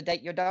 I'm here to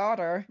date your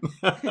daughter.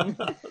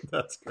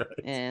 That's great.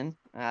 And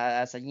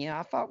I said,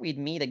 I thought we'd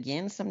meet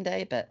again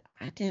someday, but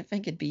I didn't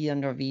think it'd be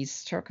under these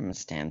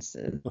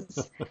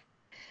circumstances.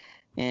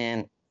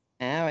 And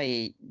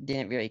Allie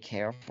didn't really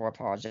care for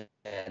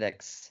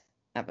apologetics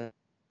at the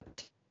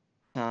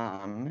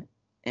time,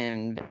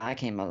 and I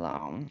came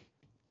along,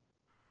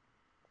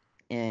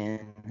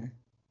 and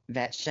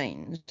that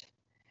changed.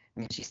 I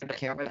mean, she still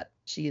cares, but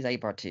she is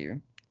able to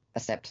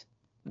accept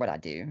what I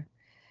do.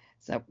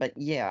 So, but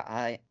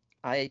yeah,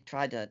 I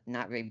try to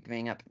not really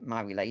bring up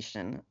my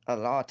relation a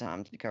lot of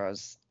times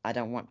because I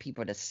don't want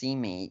people to see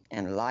me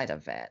in light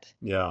of that.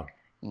 Yeah.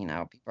 You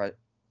know,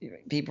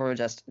 people are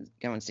just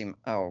going to see,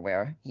 oh,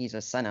 well, he's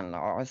a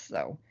son-in-law,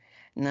 so.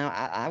 No,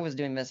 I was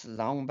doing this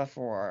long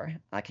before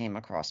I came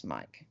across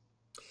Mike.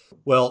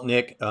 Well,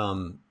 Nick,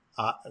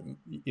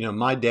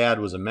 my dad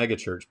was a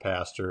megachurch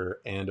pastor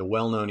and a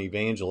well-known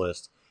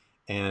evangelist,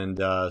 and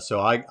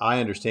so I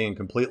understand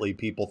completely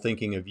people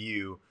thinking of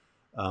you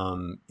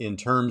in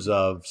terms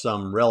of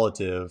some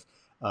relative.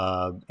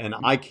 And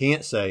I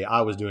can't say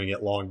I was doing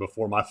it long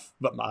before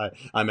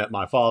I met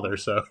my father.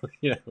 So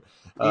Yeah.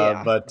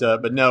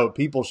 but no,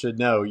 people should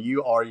know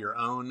you are your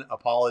own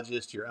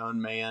apologist, your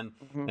own man,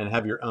 Mm-hmm. and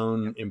have your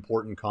own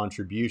important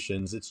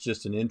contributions. It's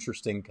just an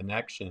interesting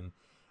connection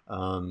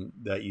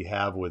that you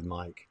have with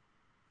Mike.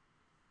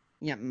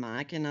 Yeah,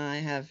 Mike and I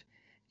have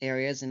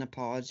areas in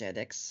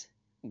apologetics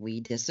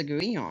we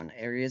disagree on,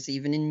 areas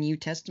even in New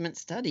Testament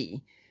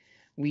study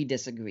we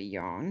disagree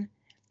on.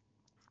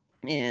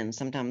 And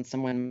sometimes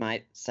someone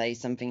might say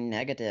something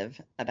negative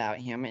about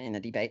him in a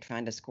debate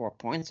trying to score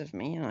points with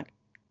me. And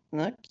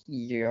look,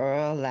 you're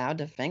allowed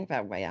to think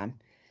that way.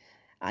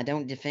 I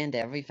don't defend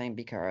everything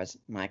because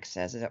Mike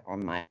says it or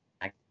Mike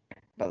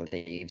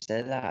believes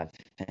it. I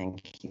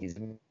think he's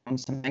on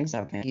some things.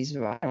 I think he's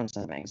right on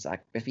some things. Like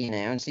with the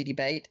inerrancy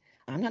debate,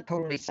 I'm not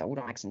totally sold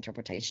on Mike's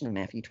interpretation of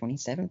Matthew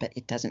 27, but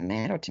it doesn't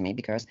matter to me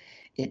because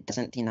it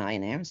doesn't deny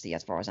inerrancy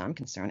as far as I'm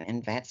concerned,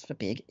 and that's the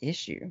big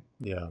issue.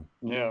 Yeah.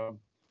 Yeah.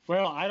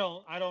 Well, I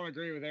don't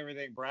agree with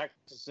everything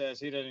Braxton says.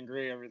 He doesn't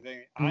agree with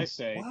everything I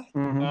say.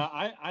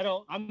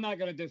 Mm-hmm. I'm not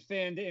going to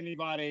defend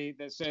anybody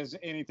that says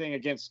anything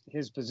against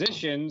his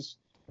positions.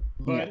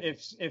 But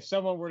if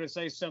someone were to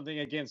say something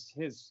against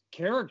his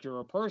character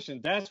or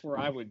person, that's where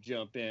I would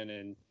jump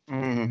in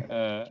and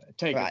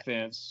take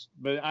offense.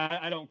 But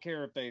I don't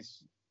care if they.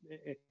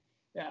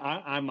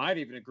 I might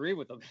even agree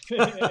with them.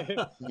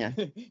 Yeah.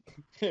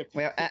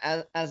 Well,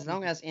 as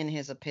long as in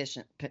his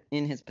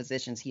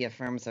positions he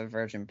affirms a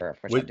virgin birth,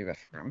 which I do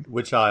affirm.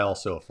 Which I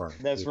also affirm.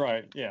 That's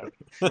right. Yeah.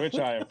 Which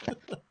I affirm.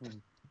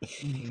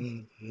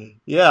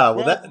 Yeah,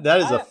 well, that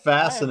is a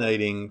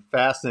fascinating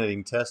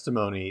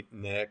testimony,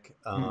 Nick.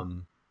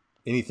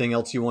 Anything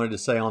else you wanted to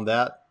say on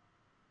that?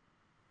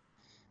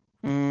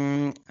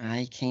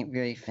 I can't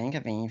really think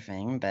of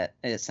anything, but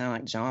it sounded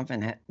like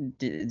Jonathan.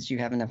 Did you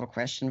have another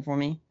question for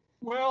me?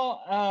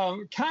 Well,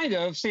 kind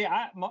of. See,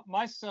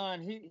 my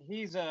son,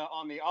 he's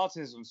on the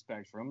autism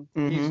spectrum.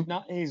 Mm-hmm.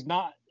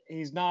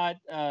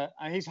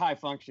 He's high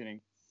functioning.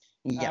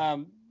 Yeah.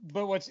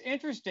 But what's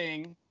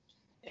interesting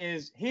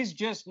is he's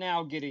just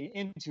now getting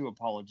into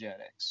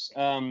apologetics.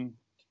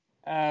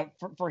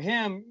 For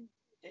him,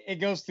 it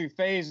goes through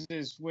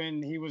phases.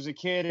 When he was a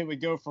kid, it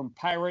would go from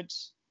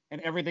pirates and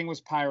everything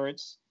was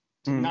pirates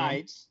to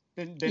knights.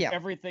 Then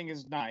everything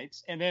is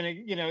knights, and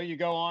then you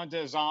go on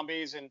to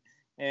zombies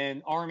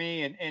and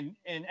army, and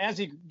as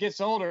he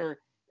gets older,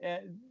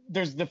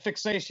 there's the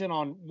fixation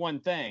on one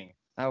thing.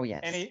 Oh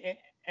yes.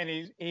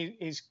 And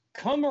he's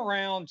come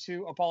around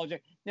to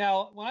apologize.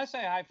 Now, when I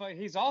say high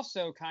functioning, he's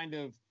also kind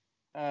of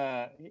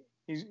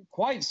he's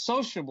quite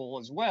sociable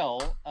as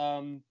well.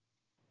 And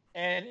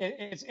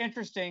it's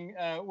interesting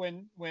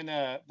when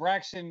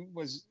Braxton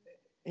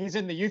he's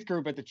in the youth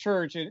group at the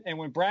church, and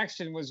when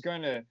Braxton was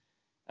going to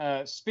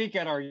speak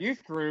at our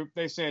youth group,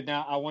 they said,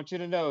 "Now I want you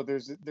to know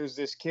there's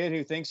this kid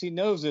who thinks he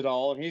knows it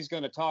all, and he's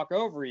going to talk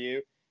over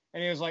you."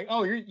 And he was like,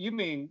 "Oh, you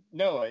mean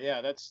Noah?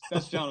 Yeah, that's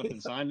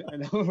Jonathan's son."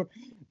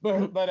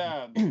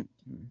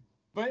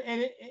 but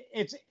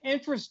it's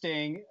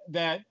interesting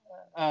that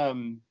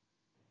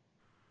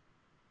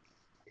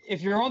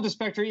if you're on the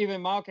spectrum, even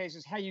in mild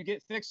cases, how you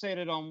get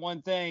fixated on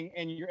one thing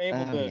and you're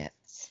able to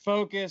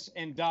focus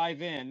and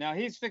dive in. Now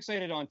he's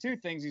fixated on two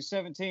things. He's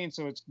 17,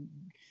 so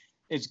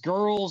it's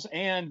girls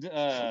and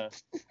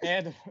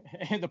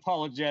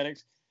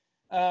apologetics.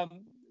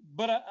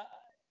 But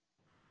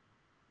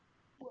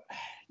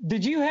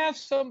did you have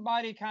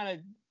somebody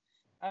kind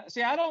of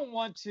see? I don't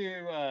want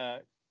to.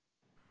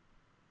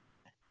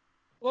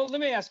 Well,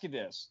 let me ask you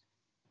this: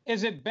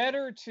 is it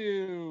better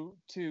to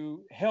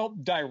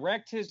help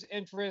direct his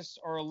interests,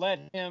 or let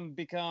him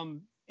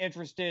become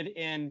interested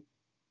in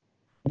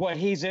what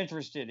he's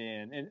interested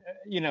in? And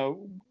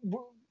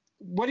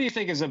what do you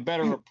think is a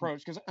better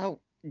approach? Because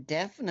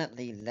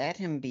definitely let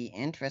him be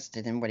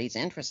interested in what he's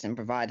interested in,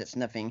 provided it's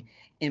nothing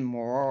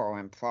immoral or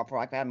improper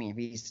like that. I mean,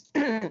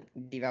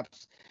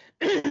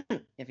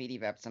 if he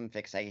develops some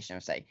fixation,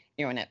 or say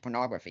internet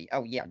pornography,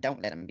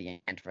 don't let him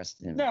be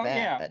interested in that.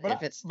 Yeah, but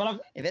if it's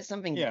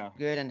something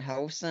good and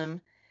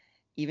wholesome,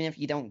 even if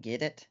you don't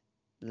get it,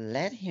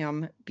 let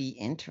him be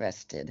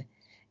interested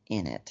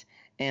in it.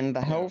 And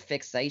the whole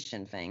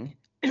fixation thing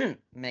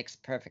makes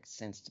perfect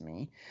sense to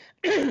me.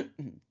 I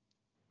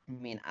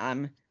mean,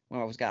 I'm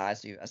one of those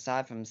guys who,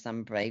 aside from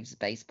some Braves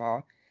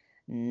baseball,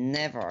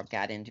 never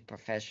got into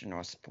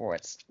professional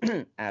sports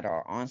at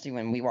all. Honestly,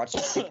 when we watch the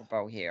Super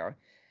Bowl here,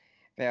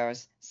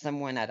 there's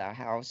someone at our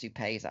house who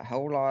pays a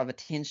whole lot of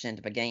attention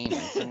to the game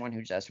and someone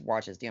who just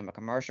watches the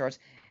commercials,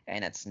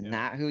 and it's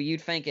not who you'd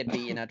think it'd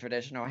be in a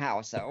traditional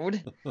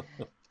household.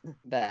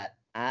 But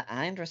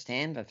I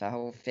understand with the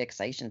whole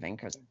fixation thing,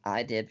 because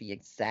I did the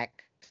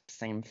exact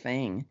same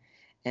thing,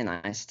 and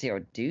I still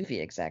do the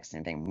exact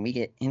same thing. When we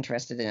get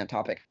interested in a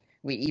topic,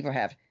 we either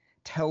have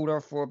total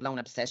full-blown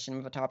obsession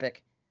with a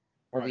topic,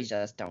 or we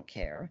just don't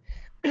care.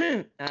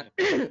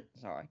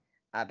 Sorry.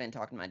 I've been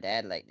talking to my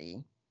dad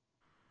lately.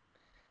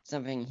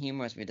 Something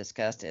humorous we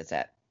discussed is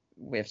that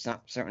with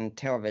some certain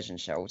television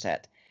shows,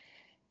 that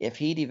if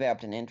he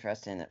developed an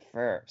interest in it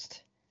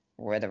first,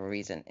 for whatever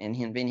reason, and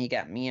then he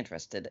got me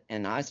interested,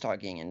 and I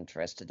started getting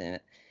interested in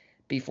it,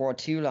 before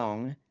too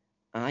long,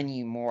 I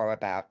knew more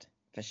about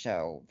the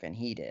show than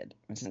he did.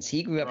 And since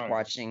he grew up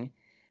watching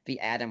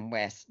the Adam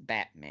West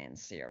Batman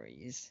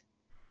series.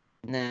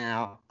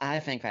 Now, I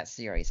think that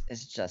series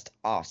is just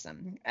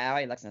awesome.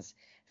 Allie looks at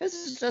this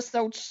is just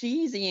so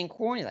cheesy and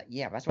corny. Like,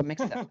 yeah, that's what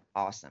makes it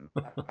awesome.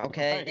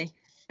 Okay?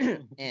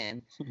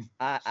 And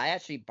I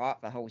actually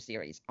bought the whole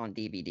series on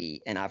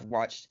DVD, and I've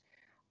watched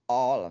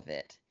all of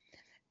it.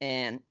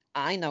 And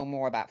I know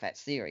more about that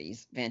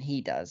series than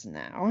he does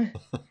now.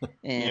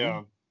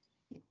 And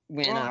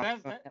when I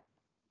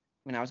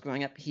was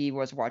growing up, he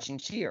was watching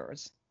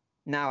Cheers.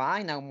 Now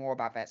I know more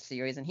about that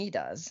series than he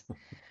does.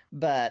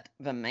 But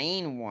the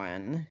main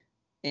one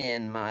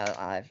in my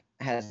life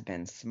has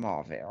been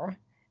Smallville.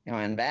 And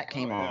when that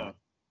came on,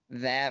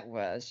 that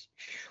was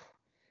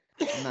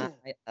my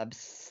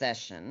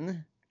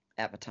obsession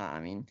at the time. I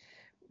mean,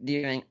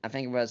 during, I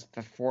think it was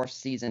the 4th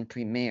season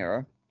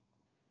premiere,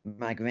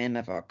 my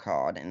grandmother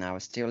called, and I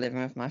was still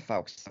living with my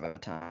folks at the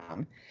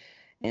time.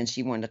 And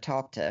she wanted to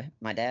talk to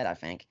my dad, I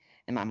think.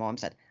 And my mom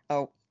said,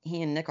 "Oh,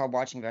 he and Nick are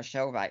watching their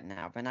show right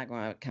now. They're not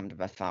going to come to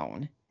the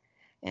phone."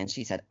 And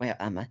she said, "Well,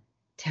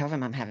 tell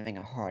them I'm having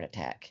a heart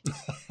attack."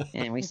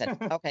 And we said,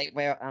 "Okay,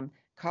 well,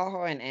 call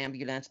her an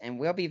ambulance, and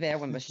we'll be there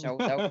when the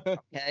show's over."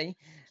 Okay.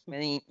 I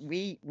mean,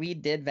 we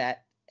did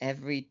that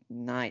every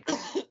night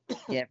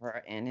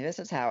together, and this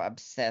is how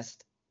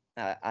obsessed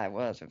I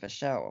was with the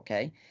show.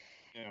 Okay.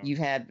 Yeah. You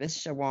had this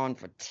show on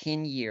for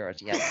 10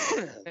 years. You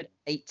had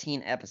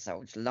 18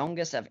 episodes,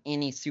 longest of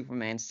any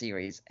Superman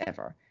series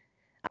ever.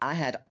 I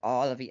had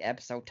all of the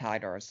episode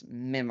titles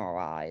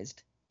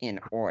memorized in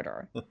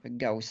order.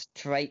 Go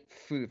straight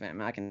through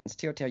them. I can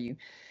still tell you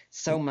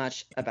so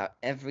much about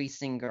every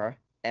single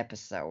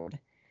episode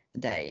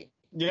today.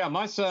 Yeah,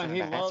 my son,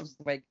 he loves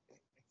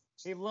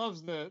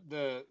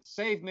the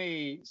Save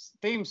Me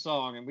theme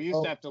song, and we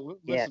used to have to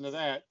listen to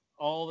that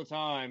all the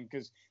time,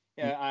 because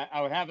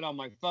I would have it on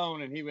my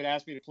phone, and he would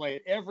ask me to play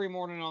it every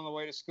morning on the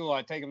way to school.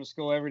 I'd take him to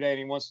school every day, and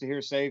he wants to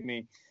hear Save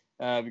Me,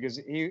 because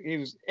he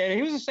was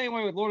the same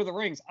way with Lord of the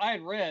Rings. I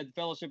had read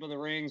Fellowship of the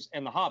Rings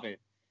and The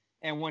Hobbit,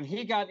 and when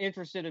he got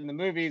interested in the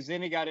movies,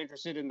 then he got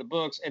interested in the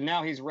books, and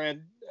now he's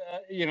read,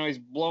 he's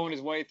blowing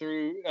his way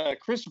through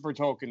Christopher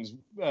Tolkien's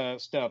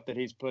stuff that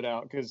he's put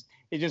out, because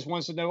he just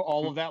wants to know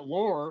all of that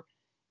lore.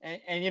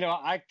 And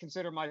I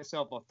consider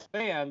myself a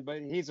fan,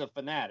 but he's a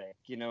fanatic,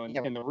 in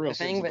the real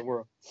sense of the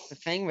world. The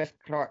thing with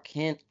Clark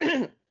Kent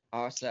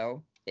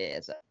also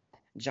is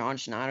John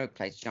Schneider, who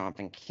plays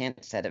Jonathan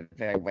Kent, said it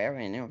very well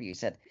in an interview. He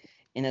said,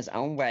 in his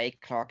own way,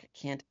 Clark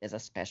Kent is a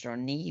special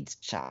needs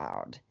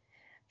child,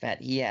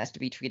 that he has to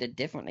be treated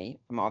differently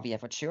from all the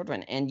other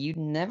children. And you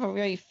never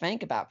really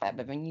think about that,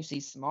 but when you see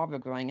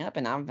Smallville growing up,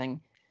 and I'm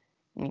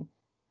thinking,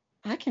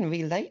 I can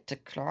relate to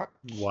Clark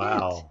Kent.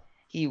 Wow.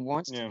 He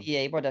wants to be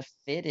able to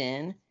fit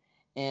in,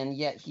 and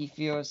yet he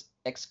feels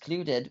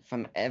excluded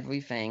from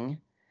everything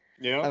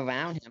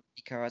around him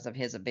because of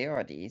his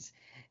abilities.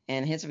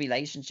 And his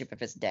relationship with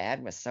his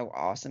dad was so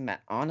awesome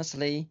that,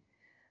 honestly,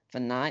 the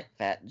night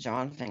that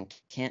Jonathan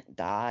Kent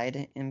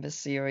died in the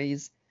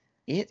series,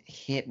 it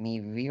hit me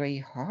really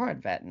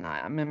hard that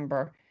night. I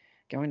remember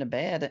going to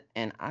bed,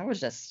 and I was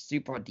just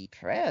super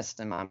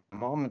depressed. And my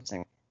mom was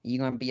saying, "You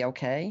going to be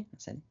okay?" I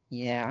said,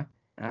 "Yeah,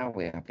 I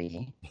will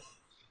be."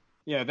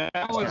 Yeah,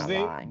 that was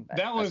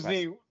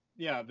the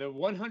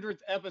 100th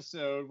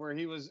episode where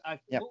he was.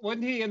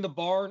 Wasn't he in the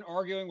barn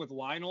arguing with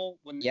Lionel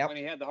when he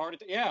had the heart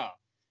attack? Yeah,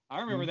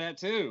 I remember that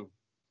too.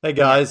 Hey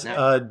guys,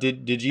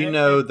 did you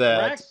know that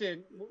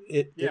Braxton?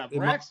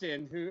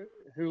 Braxton,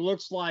 who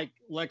looks like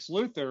Lex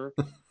Luthor,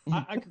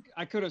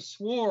 I could have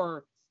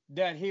swore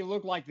that he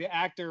looked like the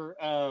actor.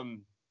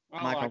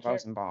 Michael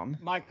Rosenbaum.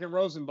 Michael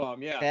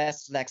Rosenbaum, yeah.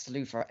 Best Lex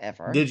Luthor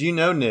ever. Did you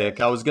know, Nick?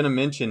 I was going to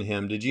mention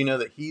him. Did you know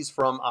that he's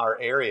from our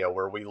area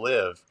where we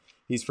live?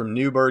 He's from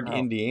Newburgh,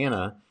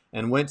 Indiana,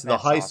 and went to the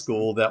high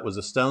school that was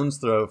a stone's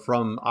throw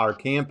from our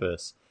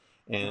campus.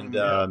 And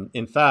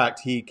in fact,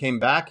 he came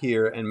back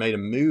here and made a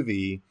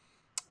movie,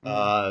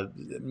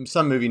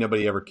 some movie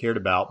nobody ever cared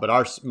about.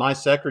 But my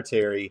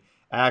secretary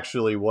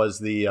actually was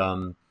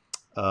the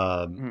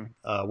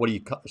what do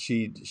you call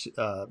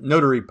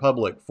notary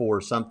public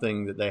for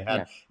something that they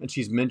had, and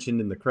she's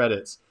mentioned in the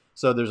credits.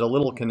 So there's a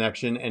little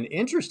connection. And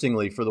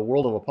interestingly, for the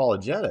world of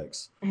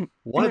apologetics,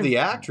 one of the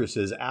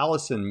actresses,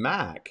 Allison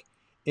Mack,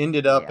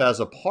 ended up as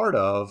a part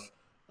of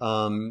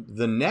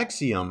the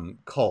Nexium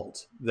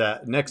cult,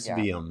 that Yeah.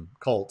 Nexium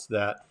cult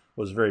that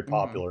was very Mm-hmm.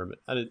 popular. But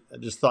I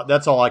just thought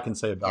that's all I can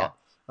say Yeah. about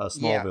Yeah,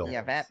 Smallville.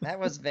 yeah, that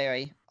was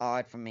very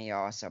odd for me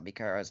also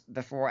because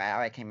before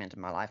Ally came into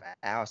my life,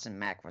 Allison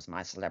Mack was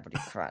my celebrity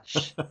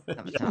crush at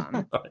the Yeah,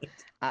 time.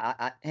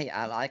 right. Hey,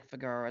 I like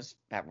figures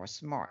that were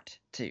smart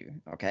too,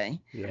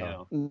 okay? Yeah.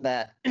 Yeah.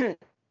 But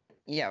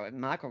yeah, with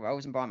Michael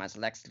Rosenbaum as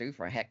Lex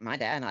Luthor, heck, my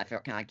dad and I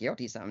felt kind of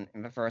guilty some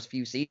in the first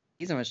few seasons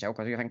of the show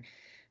because we were thinking,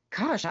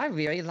 gosh, I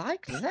really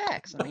like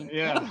Lex. I mean,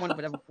 Yeah. everyone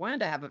would have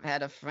wanted to have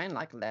had a friend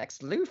like Lex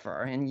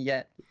Luthor, and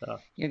yet Yeah.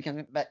 you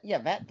can. But yeah,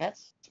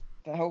 that's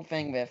the whole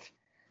thing with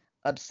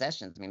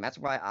obsessions. I mean, that's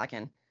why I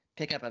can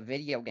pick up a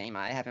video game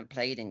I haven't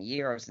played in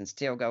years and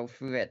still go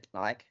through it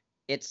like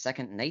it's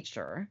second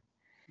nature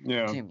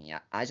Yeah. to me.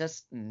 I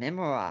just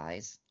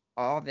memorize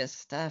all this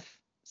stuff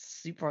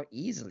super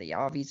easily,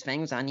 all these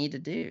things I need to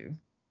do.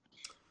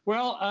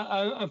 Well,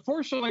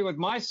 unfortunately, with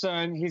my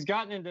son, he's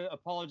gotten into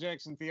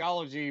apologetics and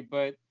theology,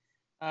 but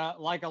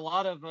like a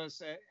lot of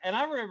us, and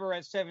I remember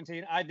at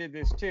 17, I did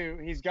this too.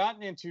 He's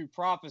gotten into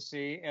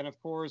prophecy, and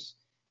of course,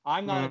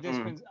 I'm not a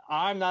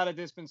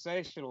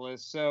dispensationalist.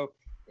 So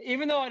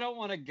even though I don't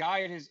want to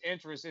guide his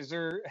interest, is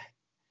there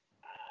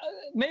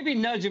maybe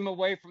nudge him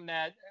away from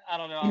that? I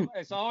don't know.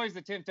 It's always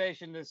the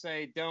temptation to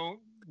say, don't,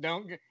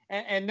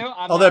 and no,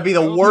 I'm Oh, that'd not. be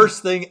the No,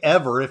 worst thing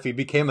ever if he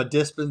became a no, no,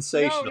 no,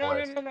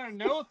 dispensationalist. no, no.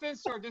 No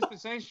offense to our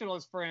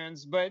dispensationalist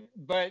friends, but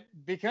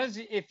because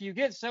if you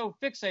get so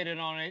fixated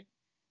on it,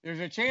 there's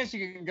a chance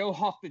you can go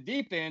off the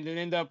deep end and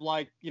end up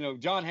like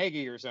John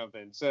Hagee or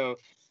something. So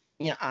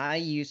Yeah, I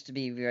used to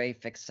be very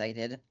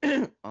fixated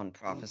on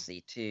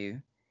prophecy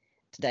too.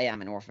 Today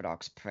I'm an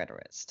Orthodox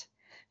preterist.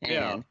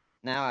 yeah, And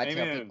now I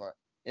tell amen. people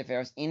if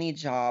there's any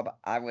job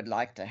I would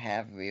like to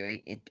have,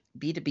 really, it'd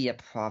be to be a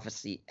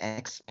prophecy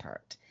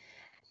expert.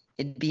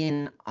 It'd be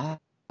an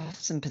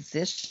awesome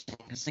position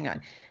because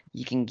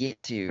you can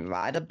get to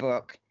write a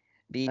book,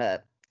 be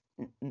a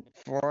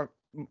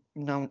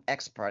known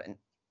expert, and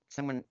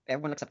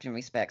everyone looks up to you and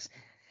respects.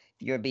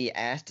 You'll be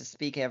asked to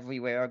speak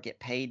everywhere, get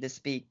paid to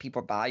speak.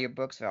 People buy your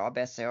books, they're all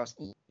bestsellers.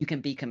 You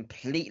can be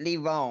completely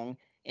wrong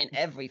in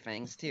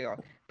everything still,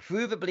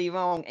 provably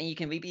wrong, and you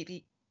can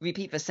repeat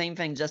the same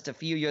thing just a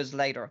few years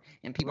later,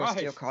 and people Right.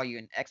 still call you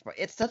an expert.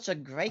 It's such a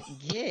great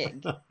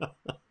gig.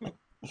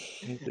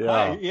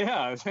 Yeah.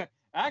 Yeah. But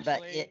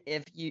Actually,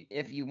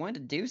 if you want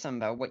to do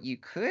something about what you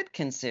could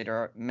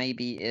consider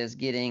maybe is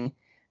getting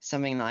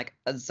something like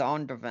a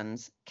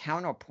Zondervan's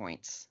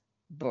Counterpoints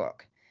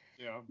book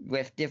yeah.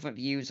 with different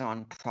views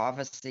on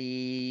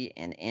prophecy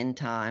and end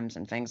times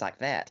and things like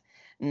that.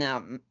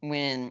 Now,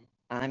 when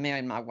I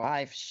married my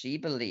wife, she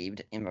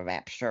believed in the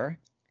rapture,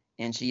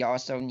 and she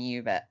also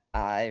knew that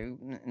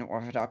I'm an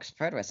Orthodox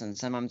preterist, and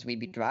sometimes we'd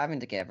be driving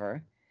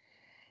together,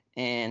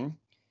 and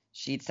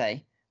she'd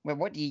say, well,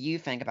 what do you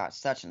think about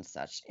such and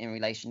such in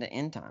relation to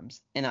end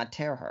times? And I'd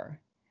tell her.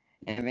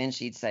 And then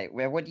she'd say,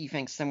 well, what do you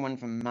think someone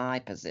from my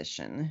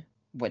position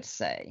would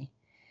say?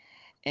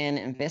 And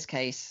in this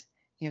case,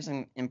 here's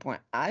an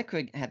important. I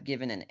could have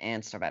given an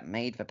answer that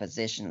made the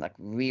position look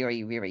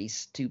really, really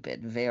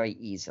stupid very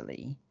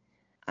easily.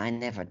 I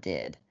never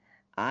did.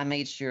 I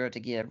made sure to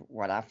give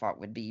what I thought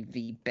would be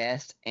the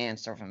best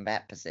answer from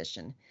that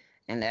position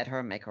and let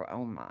her make her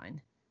own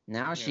mind.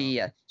 Now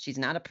Yeah. she's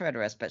not a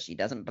preterist, but she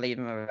doesn't believe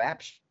in the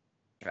rapture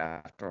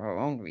after her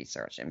own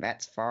research, and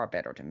that's far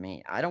better to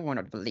me. I don't want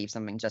her to believe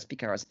something just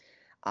because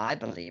I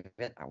believe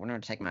it. I want her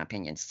to take my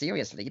opinion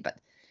seriously, but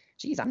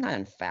geez, I'm not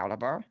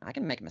infallible. I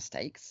can make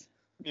mistakes.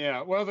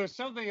 Yeah. Well, there's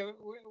something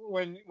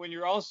when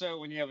you're also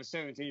when you have a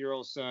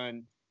 17-year-old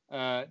son,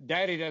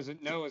 daddy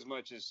doesn't know as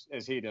much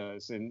as he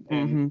does, and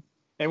Mm-hmm.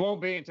 it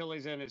won't be until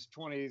he's in his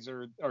 20s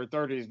or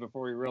 30s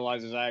before he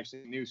realizes I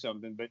actually knew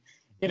something. But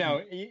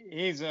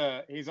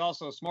Mm-hmm. he's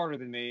also smarter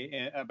than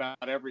me about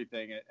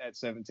everything at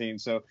 17.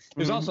 So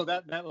there's Mm-hmm. also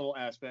that little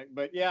aspect.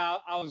 But yeah,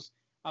 I was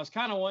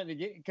kind of wanting to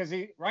get because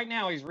he right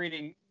now he's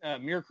reading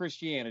Mere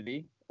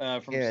Christianity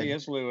from Good.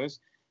 C.S. Lewis.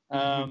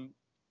 Mm-hmm.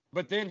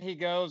 But then he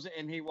goes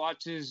and he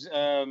watches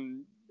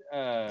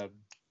oh,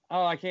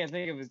 I can't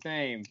think of his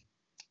name.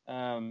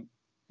 Not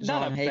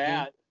John a Hagee,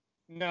 bat.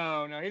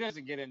 No, no, he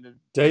doesn't get into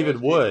David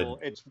those Wood. people.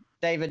 It's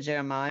David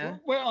Jeremiah.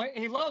 well,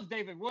 he loves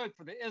David Wood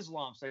for the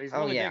Islam stuff. He's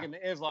Oh really yeah. big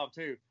into Islam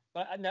too.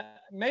 But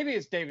maybe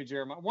it's David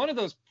Jeremiah, one of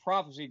those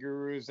prophecy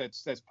gurus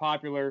that's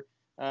popular.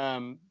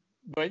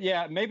 But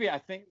yeah, maybe I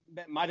think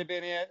that might have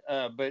been it.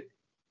 But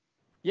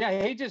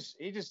yeah, he just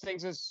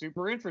thinks it's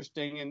super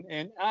interesting,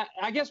 and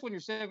I guess when you're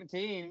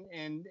 17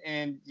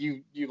 and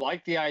you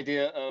like the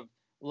idea of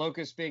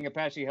locusts being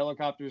Apache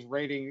helicopters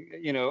raiding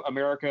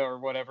America or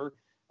whatever,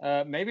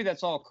 maybe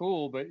that's all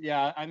cool. But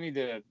yeah, I need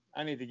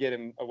to get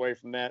him away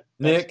from that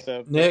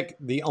stuff. But Nick,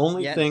 the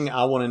only thing Yes.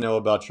 I want to know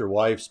about your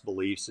wife's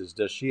beliefs is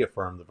does she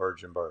affirm the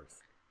virgin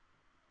birth?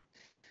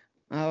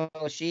 Oh,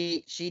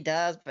 she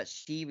does, but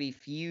she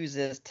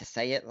refuses to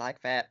say it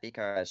like that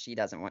because she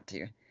doesn't want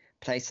to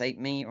placate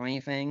me or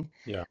anything.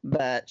 Yeah.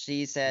 But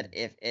she said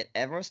if it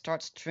ever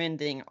starts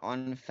trending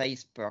on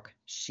Facebook,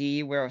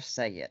 she will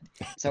say it.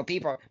 So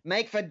people,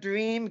 make the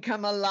dream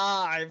come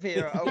alive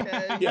here,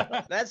 okay?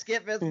 Yeah. Let's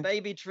get this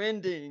baby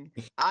trending.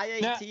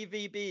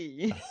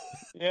 IATVB.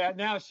 Yeah.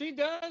 Now she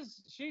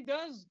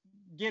does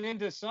get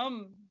into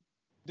some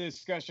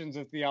discussions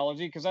of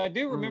theology, because I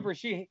do remember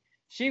she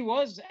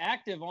was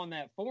active on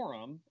that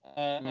forum,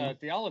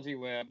 Theology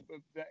Web,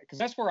 because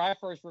that's where I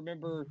first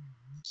remember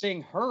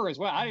seeing her as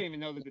well. I didn't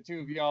even know that the two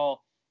of y'all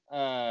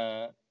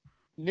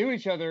knew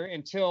each other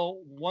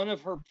until one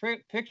of her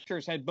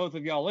pictures had both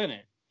of y'all in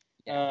it.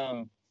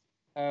 Yeah.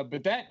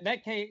 But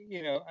that came,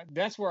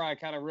 that's where I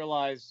kind of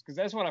realized, because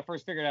that's when I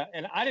first figured out,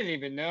 and I didn't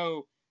even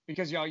know,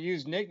 because y'all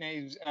used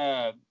nicknames.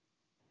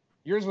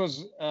 Yours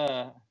was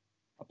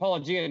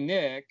Apologia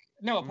Nick.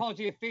 No,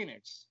 Apologia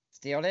Phoenix.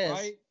 Still is.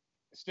 Right?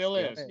 Still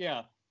is.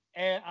 Yeah.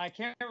 And I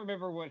can't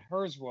remember what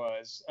hers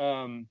was.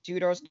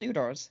 Tudors,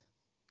 Tudors.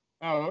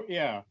 Oh,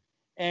 yeah.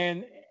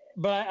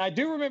 But I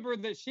do remember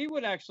that she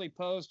would actually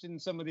post in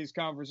some of these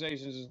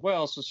conversations as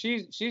well. So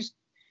she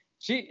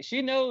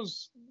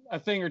knows a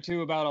thing or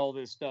two about all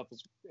this stuff,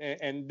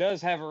 and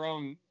does have her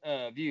own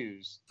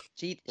views.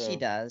 She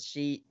does.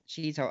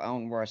 She's her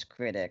own worst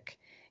critic,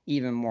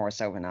 even more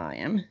so than I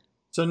am.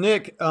 So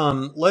Nick,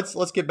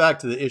 let's get back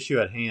to the issue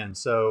at hand.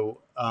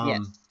 So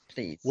yes,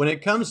 please. When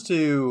it comes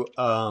to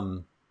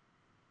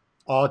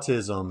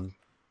autism,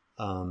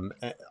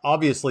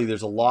 obviously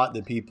there's a lot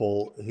that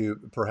people who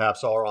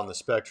perhaps are on the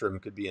spectrum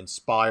could be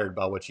inspired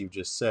by what you've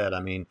just said. I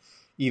mean,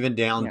 even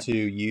down to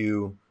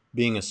you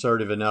being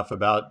assertive enough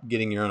about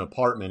getting your own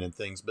apartment and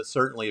things, but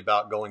certainly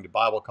about going to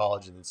Bible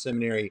college and then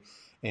seminary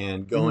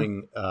and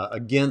going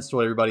against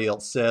what everybody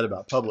else said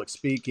about public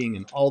speaking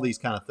and all these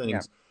kind of things.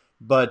 Yeah.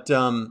 But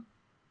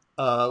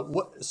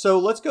so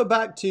let's go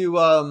back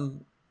to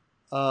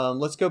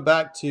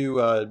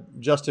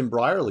Justin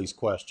Brierly's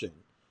question.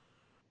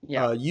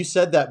 Yeah. You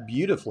said that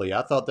beautifully.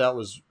 I thought that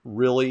was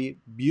really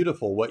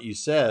beautiful what you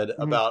said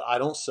about I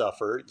don't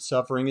suffer.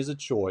 Suffering is a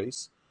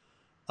choice.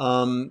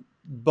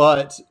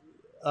 But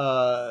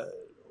how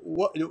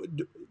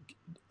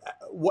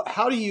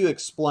do you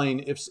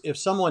explain if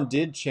someone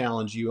did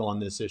challenge you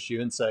on this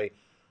issue and say,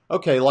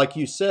 okay, like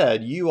you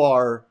said, you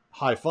are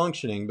high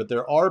functioning, but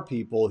there are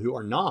people who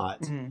are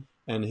not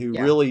and who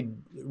really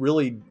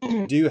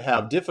do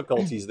have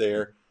difficulties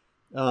there.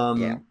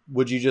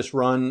 Would you just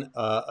run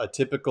a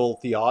typical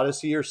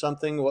theodicy or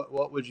something?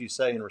 What would you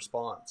say in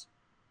response?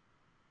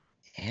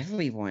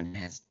 Everyone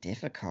has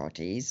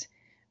difficulties.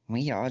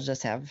 We all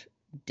just have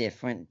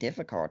different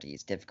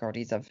difficulties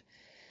of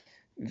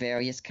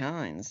various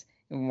kinds.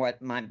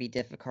 What might be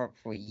difficult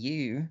for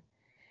you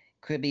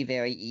could be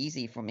very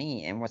easy for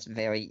me, and what's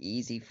very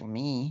easy for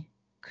me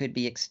could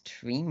be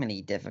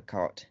extremely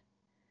difficult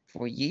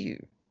for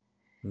you.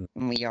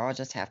 And we all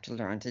just have to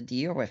learn to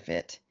deal with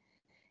it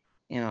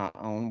in our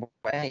own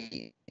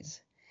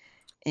ways.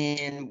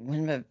 And one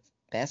of the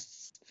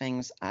best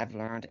things I've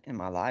learned in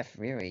my life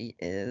really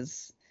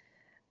is,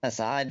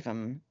 aside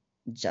from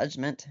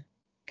judgment,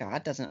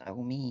 God doesn't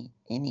owe me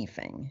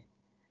anything,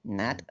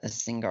 not a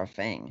single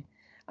thing.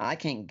 I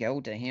can't go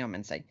to him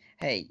and say,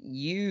 hey,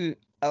 you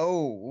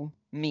owe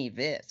me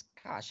this.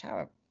 Gosh,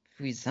 how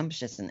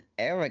presumptuous and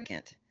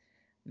arrogant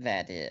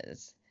that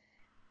is.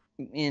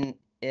 And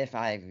if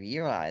I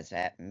realize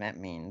that, that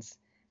means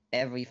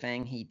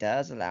everything he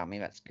does allow me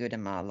that's good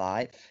in my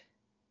life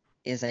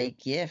is a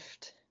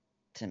gift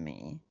to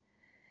me.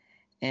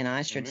 And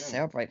I should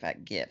celebrate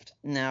that gift.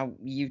 Now,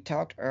 you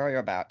talked earlier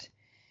about,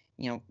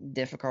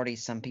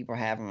 difficulties some people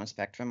have on the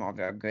spectrum. Are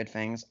there good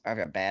things? Are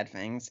there bad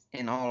things?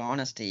 In all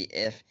honesty,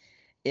 if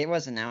it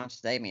was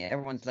announced today,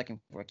 everyone's looking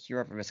for a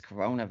cure for this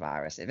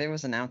coronavirus. If it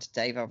was announced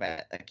today, though,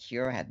 that a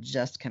cure had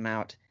just come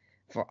out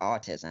for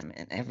autism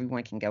and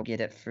everyone can go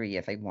get it free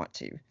if they want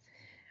to.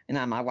 And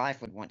my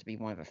wife would want to be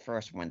one of the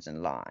first ones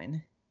in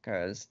line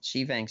because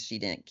she thinks she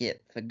didn't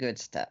get the good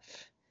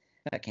stuff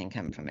that can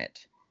come from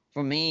it.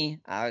 For me,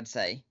 I would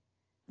say,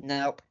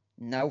 nope,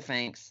 no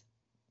thanks.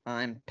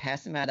 I'm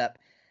passing that up.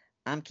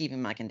 I'm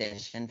keeping my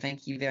condition.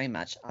 Thank you very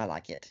much. I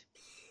like it.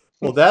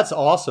 Well, that's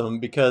awesome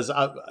because,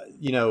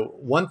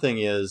 one thing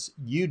is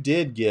you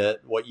did get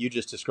what you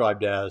just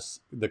described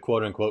as the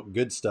quote unquote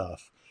good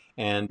stuff.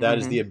 And that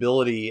is the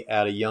ability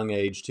at a young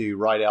age to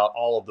write out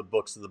all of the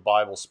books of the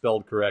Bible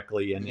spelled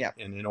correctly and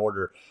in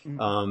order.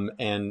 And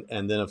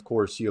then, of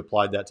course, you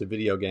applied that to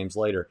video games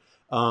later.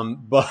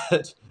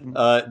 But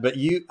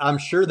I'm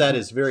sure that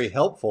is very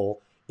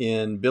helpful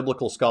in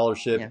biblical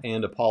scholarship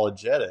and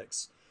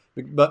apologetics.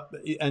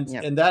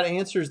 And that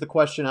answers the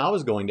question I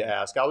was going to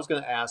ask. I was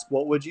going to ask,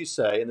 what would you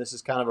say? And this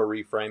is kind of a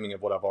reframing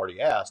of what I've already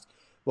asked.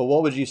 But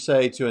what would you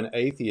say to an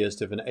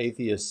atheist if an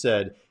atheist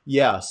said,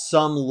 yeah,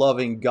 some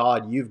loving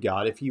God you've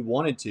got, if he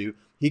wanted to,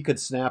 he could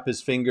snap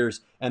his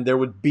fingers and there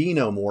would be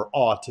no more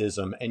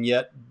autism. And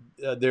yet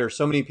there are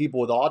so many people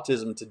with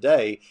autism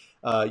today.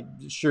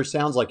 Sure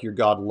sounds like your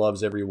God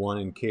loves everyone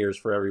and cares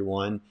for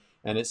everyone.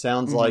 And it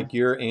sounds like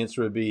your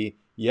answer would be,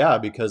 yeah,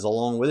 because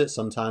along with it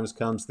sometimes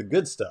comes the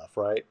good stuff,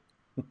 right?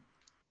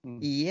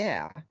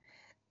 Yeah.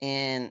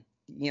 And,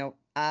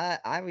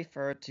 I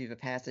refer to the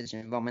passage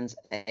in Romans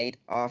 8,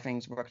 all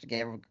things work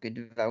together for good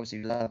to those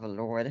who love the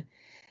Lord.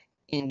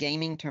 In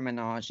gaming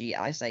terminology,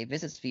 I say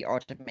this is the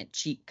ultimate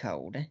cheat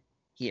code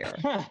here.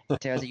 It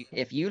tells you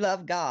if you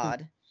love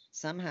God,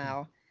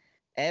 somehow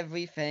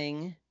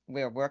everything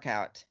will work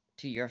out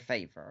to your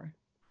favor.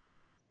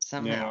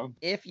 Somehow,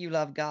 if you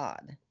love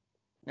God.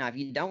 Now, if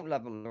you don't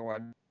love the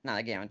Lord, not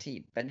a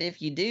guarantee. But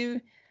if you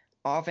do,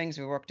 all things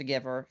will work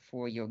together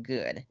for your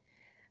good.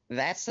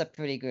 That's a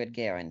pretty good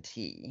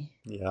guarantee.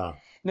 Yeah.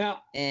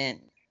 Now, And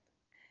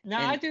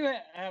I do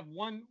have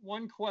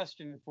one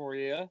question for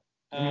you.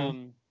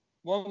 One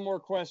more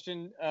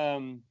question.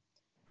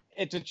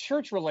 It's a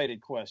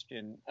church-related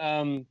question.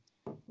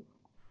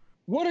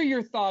 What are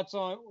your thoughts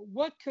on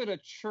what could a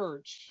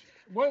church,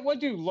 what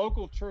do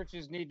local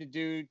churches need to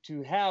do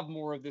to have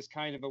more of this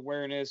kind of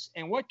awareness,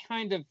 and what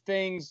kind of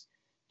things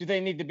do they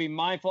need to be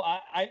mindful?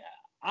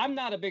 I'm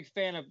not a big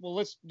fan of, well,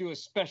 let's do a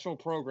special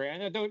program.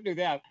 No, don't do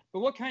that.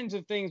 But what kinds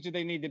of things do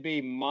they need to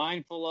be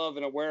mindful of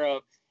and aware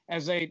of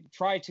as they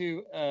try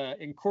to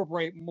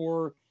incorporate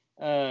more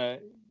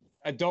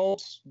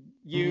adults,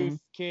 youth,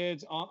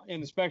 kids in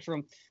the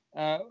spectrum who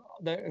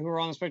are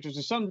on the spectrum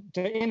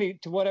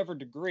to whatever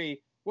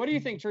degree? What do you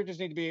think churches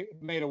need to be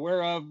made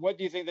aware of? What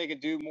do you think they could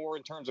do more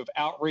in terms of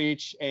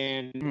outreach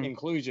and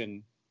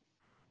inclusion?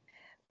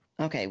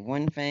 Okay,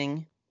 one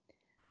thing.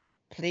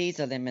 Please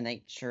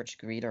eliminate church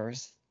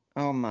greeters.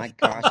 Oh my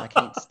gosh, I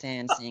can't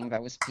stand seeing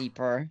those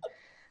people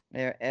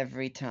there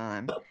every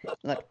time.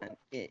 Look,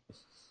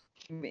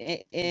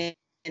 in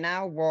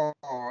our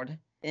world,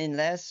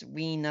 unless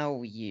we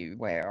know you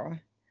well,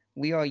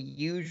 we are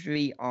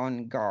usually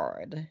on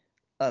guard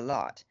a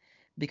lot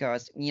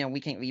because, we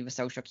can't leave a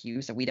social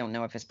cue, so we don't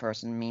know if this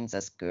person means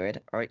us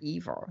good or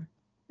evil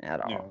at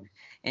all. No.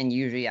 And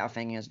usually our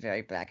thinking is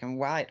very black and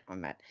white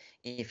on that.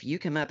 If you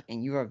come up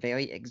and you are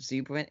very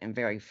exuberant and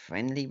very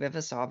friendly with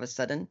us all of a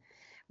sudden,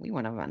 we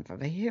want to run for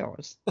the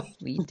hills.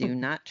 We do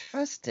not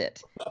trust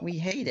it. We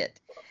hate it.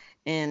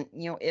 And,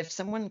 if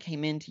someone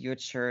came into your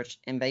church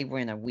and they were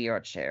in a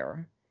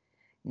wheelchair,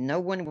 no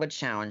one would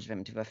challenge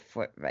them to a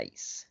foot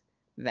race.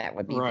 That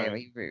would be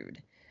very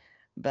rude.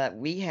 But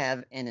we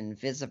have an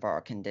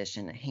invisible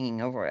condition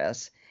hanging over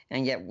us,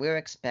 and yet we're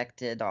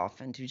expected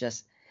often to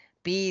just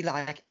be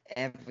like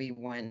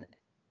everyone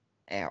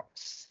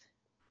else.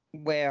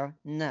 Well,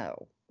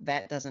 no,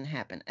 that doesn't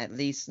happen, at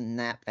least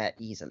not that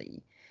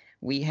easily.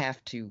 We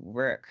have to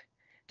work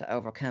to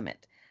overcome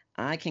it.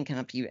 I can come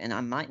up to you and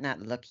I might not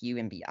look you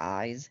in the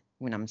eyes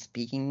when I'm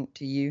speaking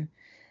to you,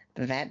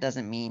 but that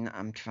doesn't mean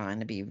I'm trying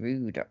to be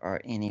rude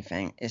or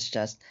anything. It's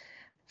just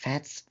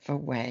that's the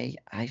way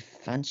I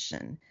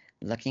function.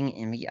 Looking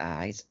in the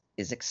eyes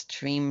is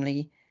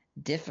extremely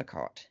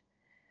difficult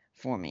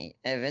for me.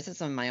 This is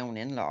some of my own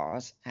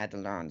in-laws I had to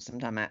learn.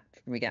 Sometime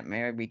after we got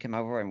married, we'd come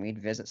over and we'd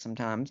visit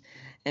sometimes,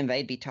 and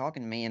they'd be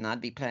talking to me, and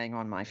I'd be playing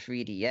on my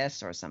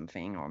 3DS or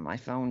something, or my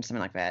phone, something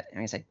like that,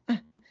 and I'd say,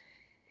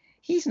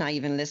 he's not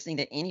even listening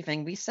to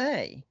anything we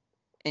say.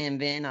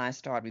 And then I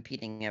started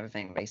repeating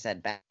everything they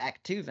said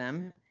back to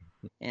them,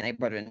 and they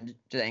were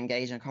to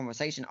engage in a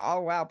conversation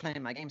all while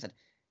playing my game. Said,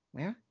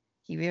 well,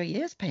 he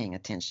really is paying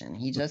attention.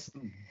 He just,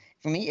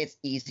 for me, it's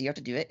easier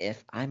to do it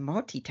if I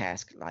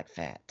multitask like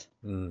that.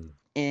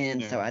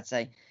 And so I'd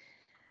say,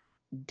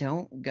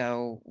 don't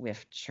go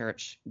with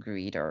church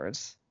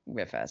greeters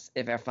with us.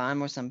 If they're fine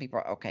with some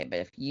people, okay. But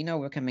if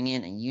we're coming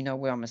in and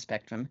we're on the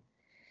spectrum,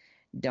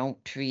 don't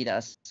greet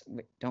us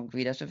with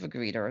the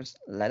greeters.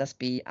 Let us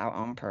be our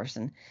own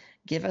person.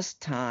 Give us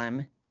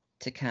time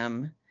to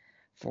come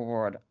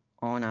forward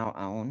on our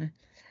own.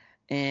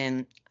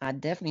 And I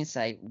definitely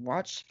say,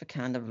 watch the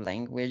kind of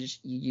language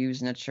you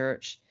use in a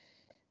church.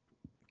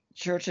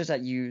 Churches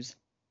that use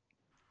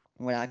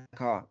what I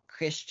call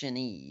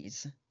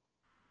Christianese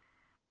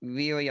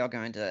really are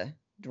going to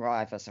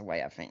drive us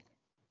away, I think.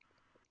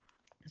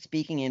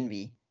 Speaking in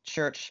the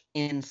church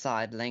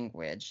inside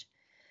language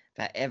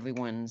that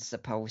everyone's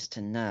supposed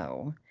to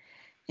know,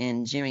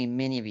 and Jimmy,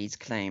 many of these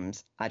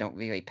claims I don't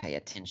really pay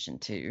attention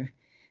to.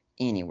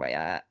 Anyway,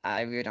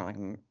 I really don't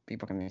like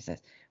people come and say,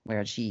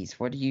 well, geez,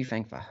 what do you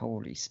think the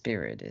Holy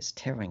Spirit is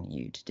telling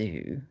you to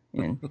do?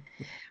 And,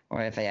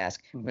 or if they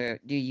ask, well,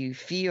 do you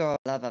feel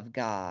love of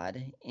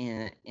God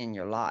in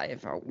your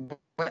life? Or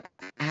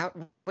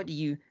what do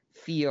you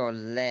feel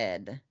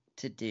led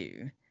to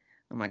do?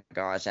 Oh my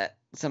gosh, at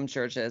some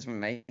churches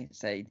may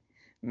say,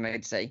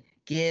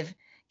 give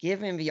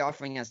him the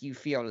offering as you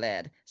feel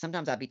led.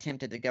 Sometimes I'd be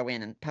tempted to go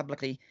in and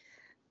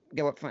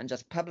go up front and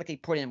just publicly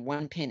put in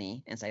 1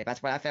 penny and say,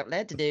 that's what I felt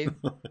led to do,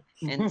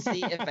 and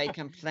see if they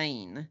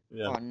complain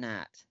or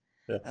not.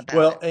 Yeah. about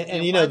Well, it.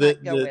 and Why not go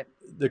the with,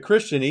 the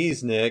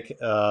Christianese, Nick,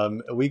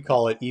 we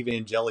call it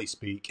evangeli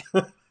speak.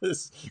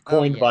 It's oh,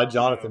 coined by yeah. Yeah.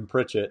 Jonathan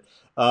Pritchett.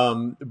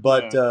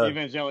 But Yeah.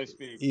 Evangeli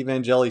speak.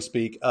 evangeli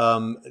speak,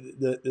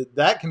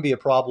 that can be a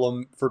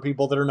problem for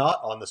people that are not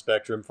on the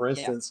spectrum. For Yeah.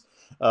 instance,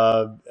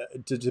 uh,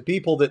 to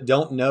people that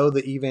don't know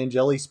the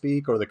evangeli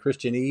speak or the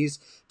Christianese,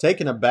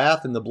 taking a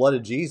bath in the blood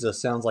of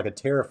Jesus sounds like a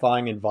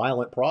terrifying and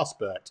violent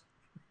prospect.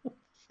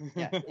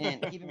 Yeah.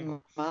 And keep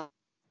in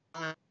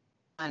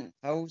mind,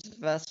 those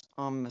of us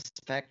on the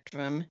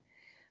spectrum,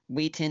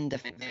 we tend to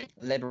think very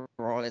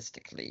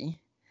literalistically.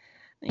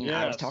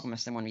 I was talking Yes. with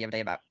someone the other day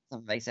about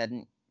something they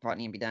said what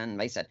needed to be done.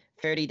 They said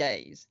 30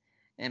 days.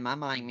 In my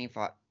mind, me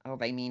thought, oh,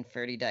 they mean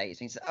 30 days.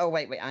 And he said, oh,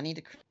 wait, I need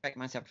to correct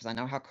myself because I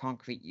know how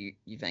concrete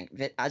you think.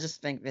 I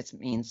just think this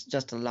means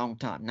just a long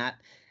time, not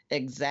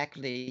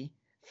exactly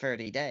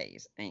 30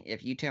 days. And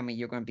if you tell me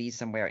you're going to be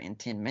somewhere in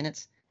 10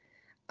 minutes,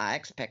 I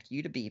expect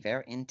you to be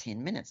there in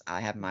 10 minutes.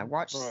 I have my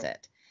watch Right.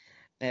 set.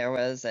 There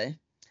was a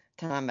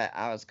time that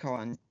I was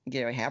calling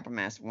Gary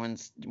Habermas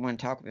one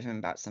talk with him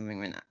about something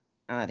when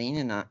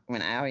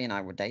when Allie and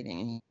I were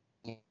dating,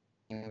 and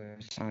he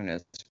was showing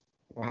us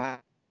wine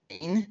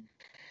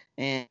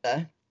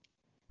and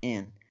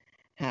and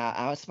how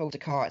I was supposed to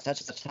call at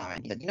such and such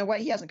time. He said, "You know what?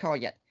 He hasn't called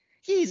yet.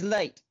 He's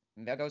late."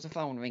 And there goes the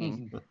phone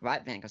ringing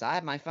right then, because I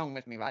have my phone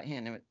with me right here,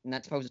 and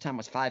that supposed time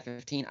was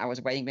 5:15. I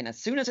was waiting, and as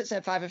soon as it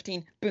said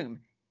 5:15,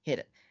 boom, hit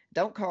it.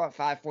 Don't call at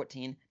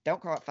 5:14.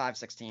 Don't call at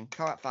 5:16.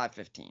 Call at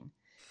 5:15.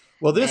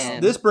 Well, this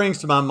And brings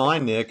to my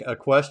mind, Nick, a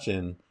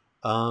question.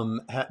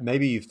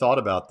 Maybe you've thought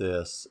about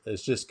this.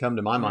 It's just come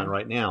to my mind mhm.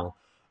 right now.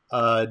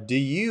 Do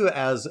you,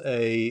 as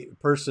a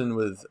person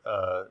with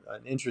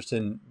an interest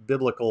in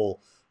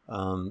biblical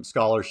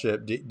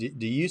scholarship,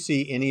 do you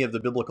see any of the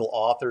biblical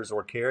authors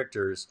or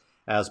characters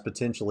as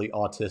potentially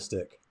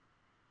autistic?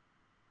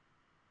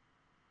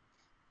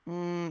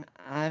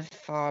 I've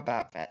thought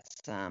about that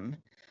some.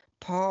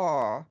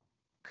 Paul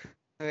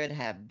could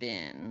have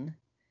been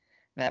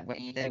that when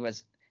he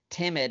was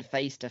timid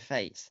face to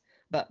face,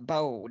 but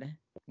bold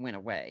went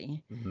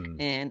away. Hmm.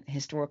 And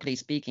historically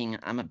speaking,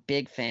 I'm a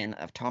big fan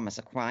of Thomas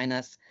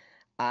Aquinas.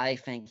 I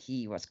think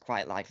he was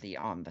quite likely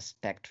on the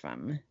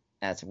spectrum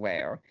as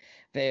well.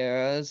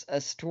 There's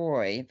a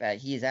story that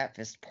he's at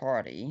this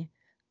party,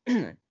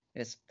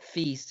 this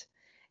feast,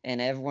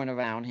 and everyone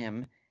around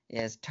him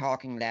is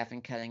talking,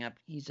 laughing, cutting up.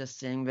 He's just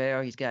sitting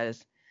there. He's got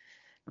his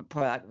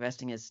product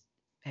resting his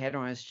head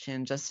on his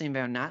chin, just sitting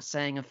there, not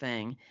saying a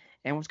thing.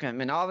 And what's going?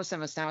 And all of a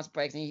sudden, the silence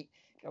breaks, and he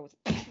goes,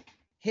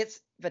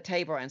 hits the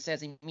table, and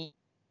says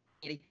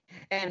immediately,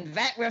 "And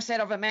that were said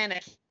of the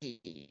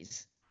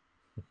Manichees."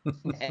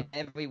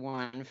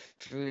 Everyone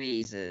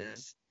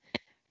freezes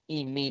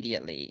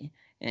immediately.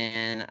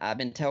 And I've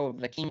been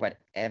told the king,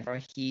 whatever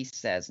he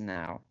says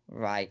now,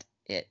 write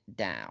it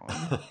down.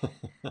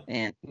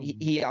 And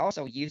he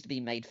also used to be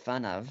made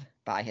fun of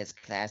by his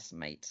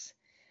classmates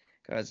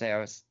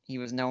because he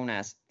was known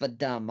as the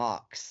dumb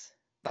ox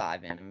by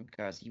them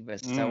because he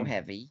was so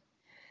heavy.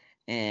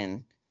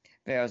 And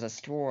there was a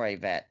story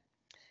that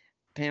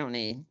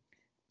apparently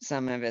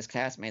some of his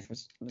classmates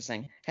was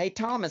saying, "Hey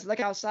Thomas, look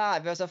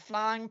outside! There's a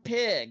flying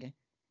pig."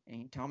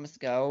 And Thomas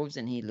goes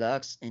and he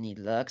looks and he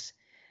looks,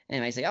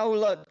 and they say, "Oh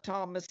look,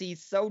 Thomas,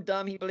 he's so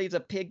dumb he believes a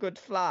pig could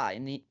fly."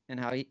 And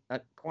how he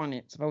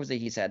supposedly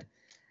he said,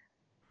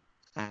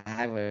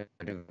 "I would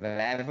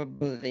rather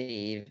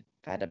believe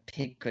that a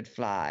pig could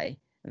fly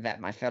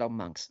that my fellow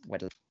monks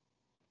would."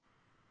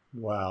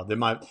 Wow,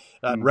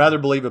 I'd rather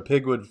believe a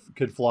pig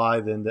could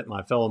fly than that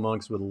my fellow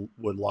monks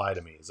would lie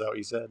to me. Is that what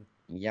you said?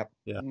 Yep,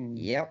 Yeah.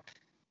 yep.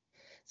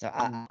 So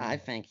I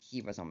think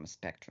he was on the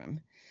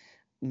spectrum.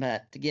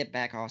 But to get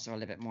back also a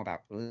little bit more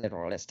about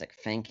literalistic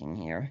thinking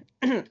here,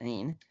 I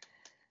mean,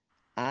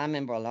 I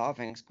remember a lot of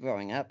things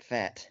growing up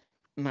that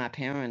my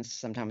parents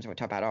sometimes would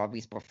talk about all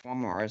these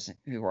performers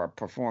who are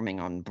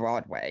performing on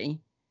Broadway,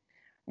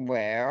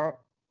 where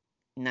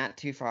not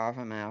too far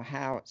from our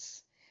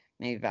house,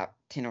 maybe about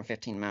 10 or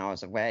 15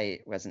 miles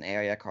away, was an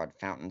area called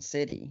Fountain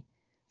City.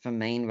 The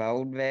main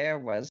road there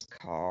was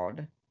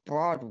called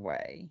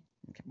Broadway.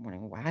 I kept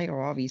wondering, why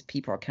are all these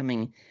people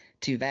coming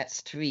to that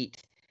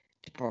street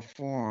to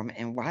perform,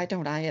 and why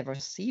don't I ever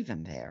see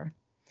them there?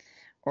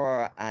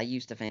 Or I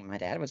used to think my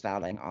dad was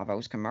violating all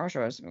those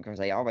commercials because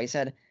they always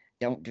said,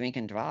 "Don't drink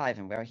and drive,"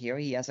 and well, here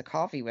he has a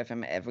coffee with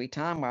him every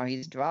time while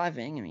he's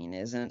driving. I mean,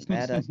 isn't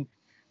that a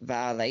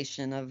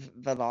violation of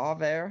the law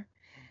there?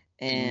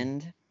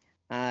 And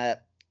I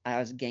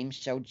was a game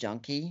show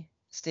junkie,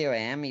 still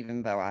am,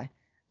 even though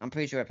I'm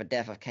pretty sure if the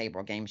death of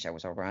cable game show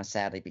was over, I'd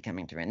sadly be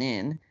coming to an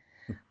end.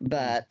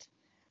 But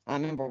I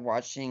remember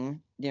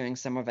watching during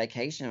summer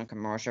vacation a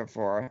commercial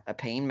for a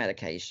pain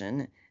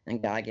medication, and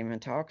a guy giving a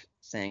talk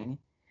saying,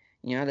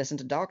 listen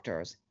to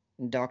doctors.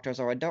 Doctors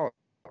are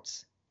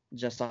adults,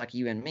 just like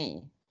you and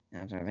me.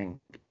 And I was thinking,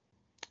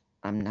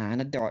 I'm not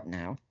an adult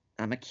now.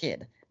 I'm a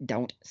kid.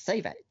 Don't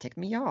say that. Tick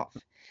me off.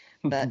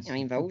 But I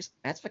mean,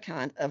 that's the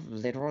kind of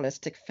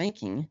literalistic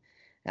thinking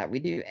that we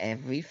do.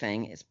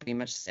 Everything is pretty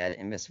much said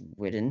in this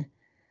wooden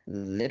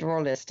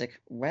literalistic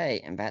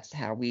way, and that's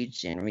how we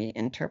generally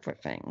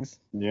interpret things.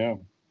 Yeah.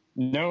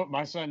 No,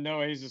 my son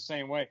Noah, he's the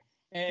same way.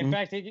 And in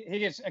fact, he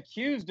gets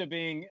accused of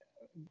being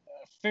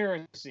a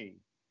Pharisee,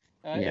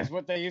 Yeah. is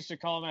what they used to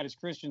call him at his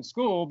Christian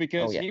school,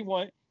 because yeah.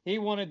 he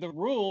wanted the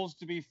rules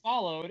to be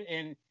followed,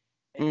 and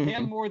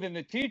him more than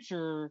the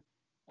teacher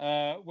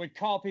would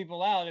call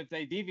people out if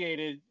they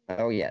deviated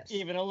Oh, yes.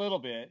 even a little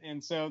bit.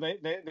 And so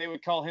they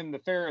would call him the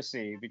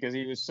Pharisee because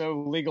he was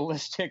so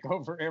legalistic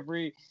over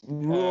every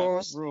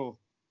rule.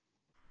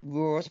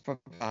 Rules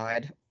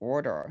provide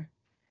order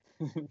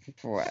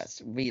for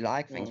us. We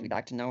like things. We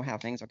like to know how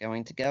things are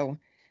going to go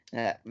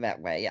that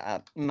way.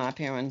 My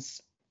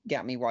parents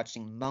got me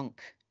watching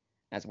Monk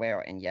as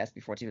well. And yes,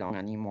 before too long,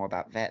 I knew more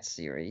about that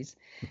series.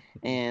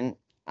 And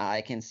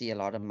I can see a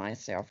lot of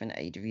myself in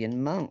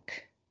Adrian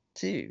Monk,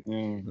 too.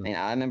 Mm-hmm. And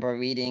I remember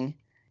reading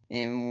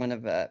in one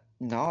of the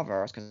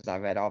novels, because I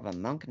read all the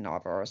Monk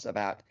novels,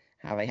 about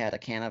how they had a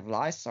can of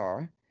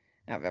Lysol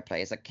at their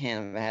place. A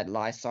can that had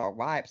Lysol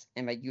wipes,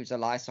 and they used a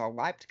Lysol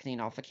wipe to clean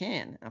off a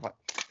can. I thought,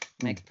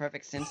 makes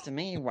perfect sense to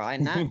me. Why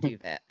not do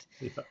that?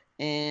 Yeah.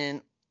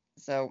 And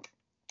so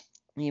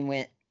he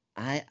went,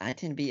 I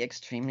tend to be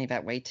extremely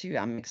that way too.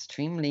 I'm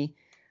extremely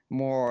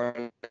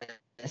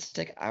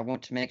moralistic. I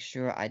want to make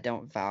sure I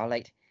don't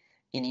violate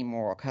any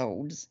moral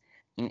codes.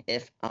 And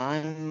if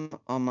I'm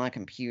on my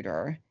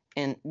computer,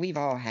 and we've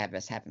all had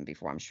this happen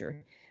before, I'm sure,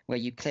 where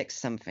you click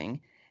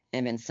something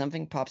and then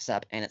something pops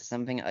up and it's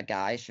something a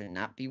guy should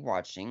not be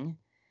watching.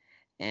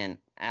 And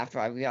after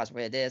I realize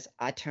what it is,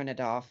 I turn it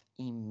off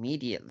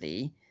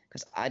immediately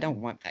because I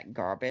don't want that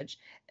garbage.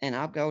 And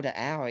I'll go to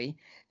Allie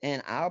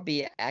and I'll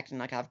be acting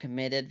like I've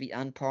committed the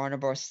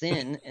unpardonable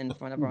sin in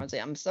front of her and say,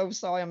 I'm so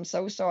sorry. I'm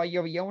so sorry.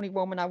 You're the only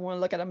woman I want to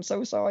look at. I'm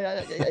so sorry.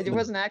 It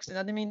was an accident.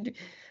 I didn't mean to.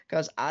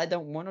 Because I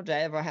don't want her to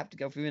ever have to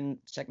go through and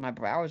check my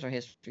browser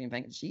history and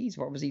think, geez,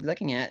 what was he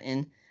looking at?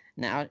 And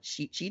now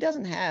she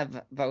doesn't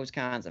have those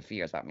kinds of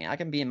fears about me. I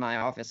can be in my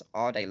office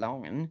all day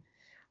long and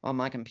on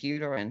my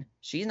computer, and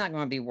she's not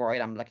going to be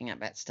worried I'm looking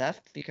at that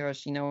stuff because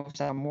she knows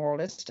how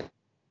moralistic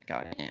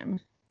I am.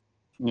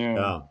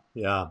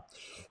 Yeah.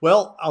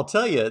 Well, I'll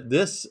tell you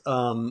this.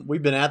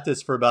 We've been at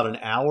this for about an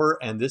hour,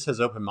 and this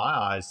has opened my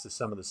eyes to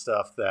some of the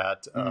stuff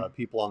that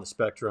people on the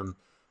spectrum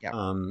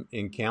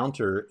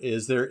encounter.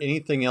 Is there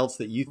anything else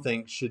that you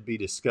think should be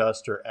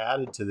discussed or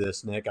added to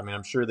this, Nick? I mean,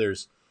 I'm sure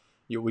there's.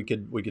 We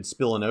could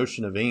spill an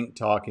ocean of ink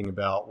talking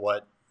about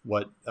what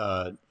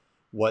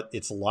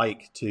it's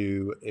like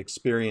to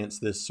experience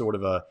this sort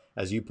of a,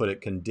 as you put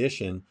it,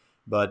 condition.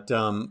 But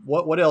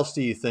what else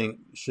do you think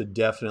should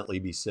definitely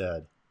be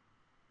said?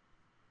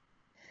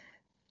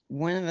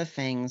 One of the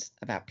things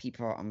about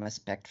people on the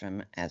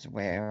spectrum as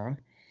well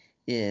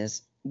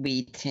is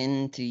we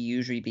tend to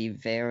usually be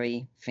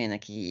very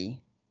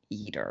finicky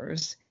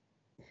eaters.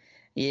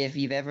 If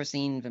you've ever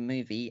seen the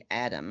movie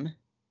Adam,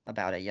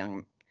 about a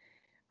young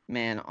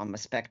man on the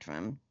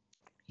spectrum,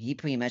 he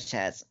pretty much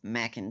has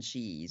mac and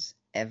cheese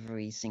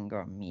every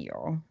single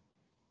meal.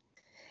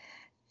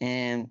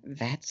 And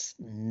that's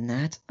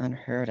not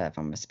unheard of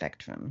on the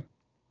spectrum.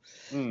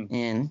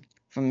 And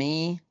for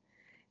me,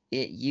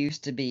 it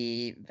used to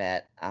be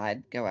that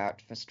I'd go out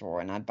to the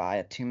store and I'd buy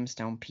a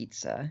Tombstone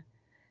pizza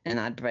and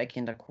I'd break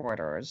into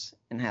quarters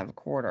and have a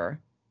quarter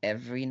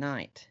every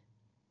night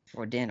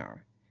for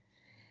dinner.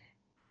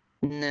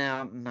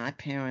 Now, my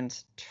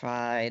parents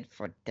tried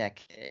for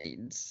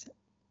decades,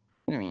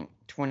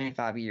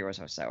 25 years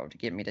or so, to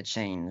get me to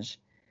change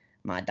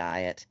my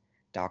diet.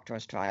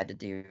 Doctors tried to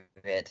do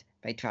it.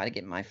 They tried to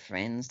get my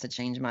friends to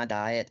change my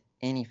diet,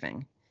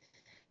 anything.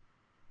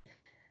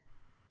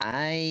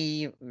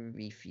 I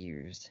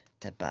refused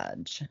to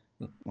budge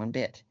one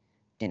bit.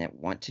 Didn't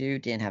want to,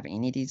 didn't have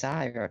any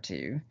desire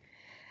to.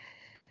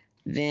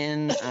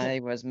 Then I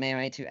was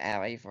married to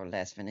Allie for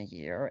less than a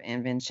year,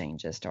 and then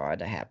changes started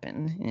to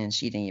happen, and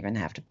she didn't even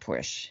have to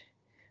push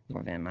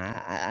for them.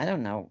 I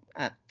don't know.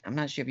 I'm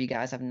not sure if you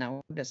guys have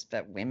noticed,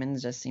 but women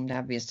just seem to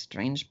have this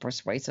strange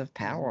persuasive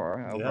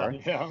power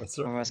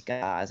over us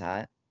guys.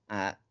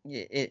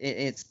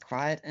 It's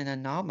quite an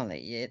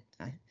anomaly.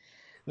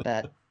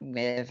 But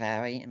with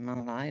Allie in my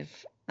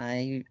life,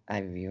 I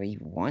really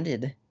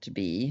wanted to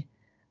be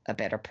a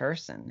better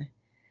person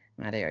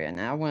in that area.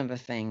 Now, one of the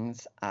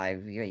things I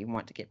really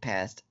want to get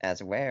past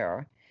as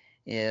well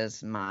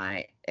is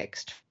my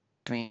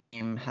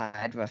extreme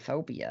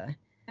hydrophobia.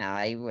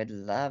 I would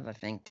love, I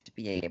think, to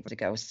be able to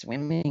go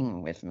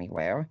swimming with me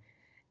well,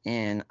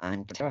 and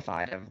I'm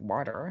terrified of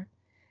water,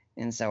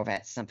 and so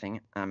that's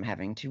something I'm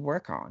having to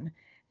work on.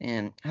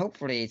 And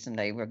hopefully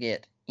someday we'll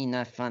get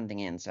enough funding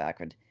in so I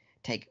could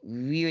take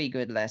really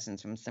good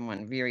lessons from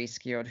someone very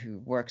skilled who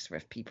works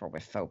with people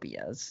with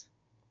phobias.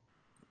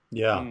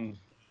 Yeah.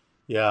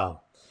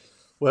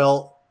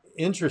 Well,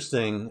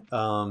 interesting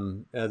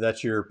that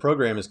your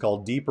program is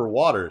called Deeper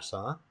Waters,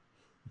 huh?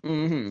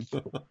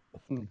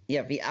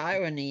 Yeah, the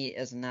irony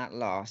is not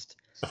lost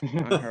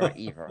on her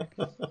either.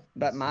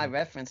 But my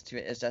reference to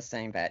it is just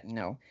saying that,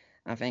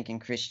 I think in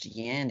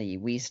Christianity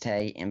we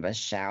stay in the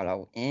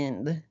shallow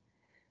end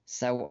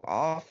so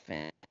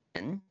often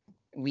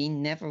we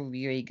never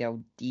really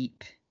go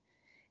deep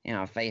in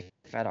our faith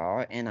at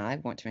all, and I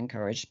want to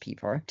encourage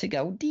people to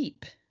go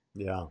deep.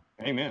 Yeah.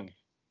 Amen.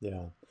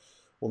 Yeah.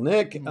 Well,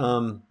 Nick,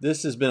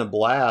 this has been a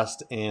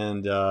blast,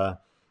 and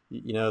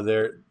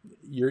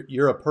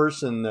you're a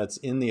person that's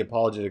in the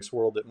apologetics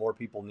world that more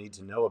people need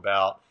to know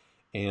about.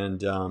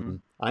 And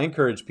I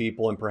encourage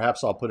people, and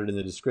perhaps I'll put it in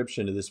the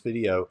description of this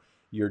video,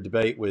 your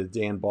debate with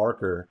Dan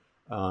Barker.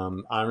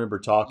 I remember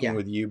talking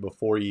with you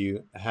before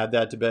you had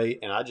that debate,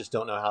 and I just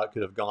don't know how it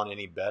could have gone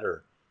any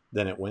better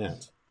than it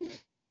went.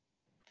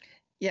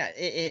 Yeah,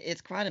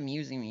 it's quite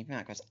amusing me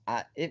because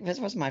this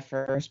was my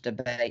first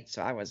debate,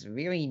 so I was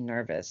really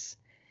nervous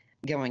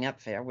going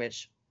up there,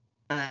 which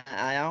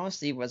I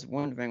honestly was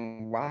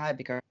wondering why,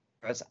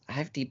 because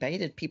I've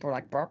debated people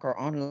like Barker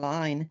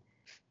online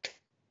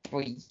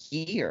for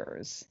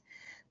years.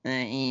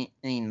 I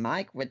mean,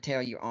 Mike would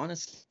tell you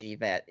honestly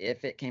that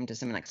if it came to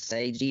something like,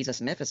 say, Jesus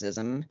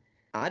mythicism,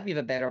 I'd be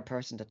the better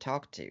person to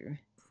talk to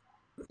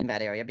in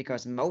that area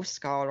because most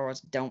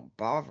scholars don't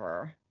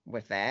bother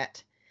with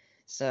that.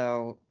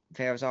 So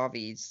there's all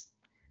these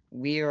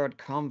weird,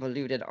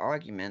 convoluted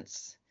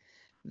arguments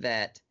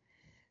that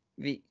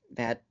they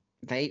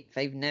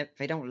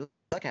don't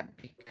look at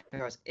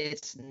because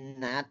it's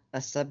not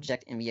a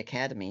subject in the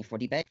academy for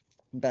debate.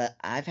 But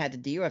I've had to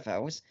deal with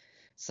those,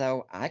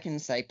 so I can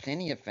say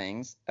plenty of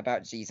things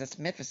about Jesus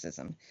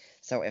mythicism.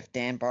 So if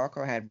Dan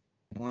Barker had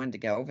wanted to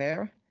go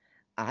there,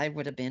 I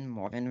would have been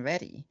more than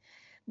ready.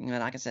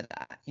 Like I said,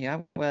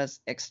 I was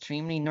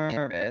extremely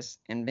nervous,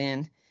 and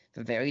then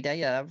the very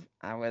day of,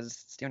 I was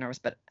still nervous,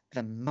 but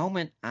the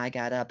moment I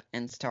got up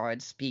and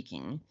started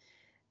speaking,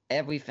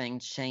 everything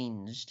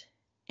changed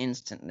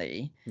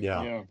instantly.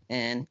 Yeah.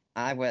 And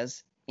I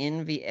was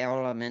in the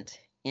element,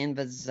 in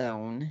the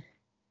zone,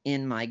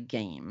 in my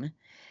game.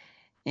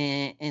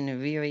 And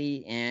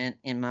really, and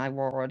in my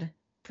world,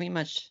 pretty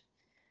much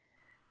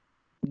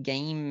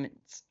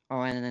games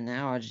are an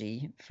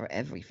analogy for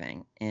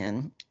everything.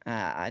 And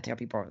I tell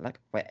people, like,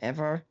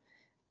 whatever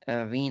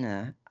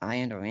arena I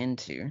enter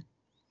into,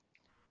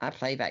 I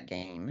play that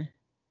game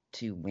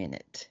to win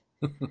it.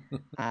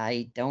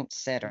 I don't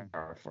settle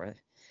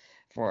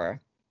for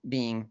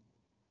being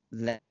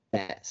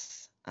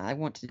less. I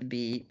want to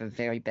be the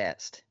very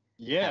best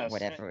at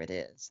whatever it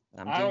is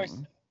that I'm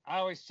doing. I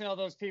always tell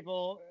those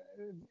people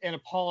in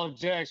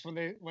apologetics when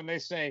they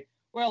say,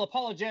 well,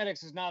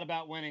 apologetics is not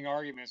about winning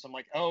arguments. I'm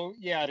like, oh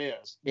yeah, it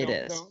is. It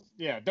is.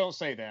 Don't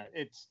say that.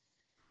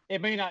 It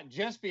may not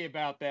just be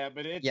about that,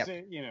 but it's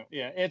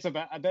it's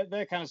about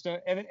that kind of stuff.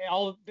 And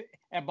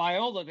at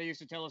Biola, they used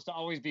to tell us to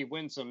always be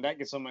winsome. That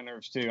gets on my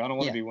nerves too. I don't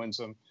want to be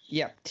winsome.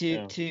 Yeah.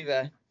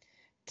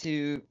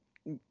 To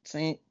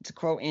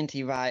quote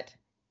N.T. Wright,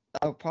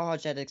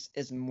 apologetics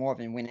is more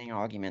than winning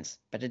arguments,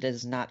 but it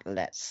is not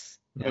less.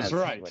 That's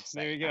right.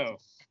 There you go.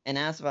 And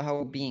as for the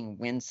whole being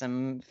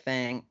winsome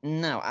thing,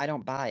 no, I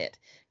don't buy it.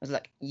 Because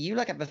look, you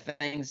look at the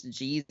things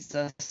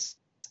Jesus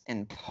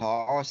and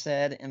Paul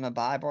said in the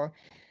Bible,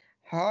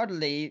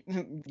 hardly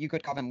you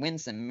could call them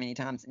winsome many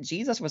times.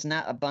 Jesus was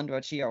not a bundle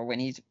of cheer when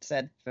he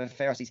said to the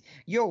Pharisees,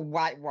 "You're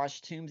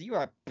whitewashed tombs, you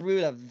are a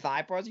brood of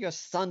vipers, you're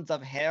sons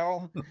of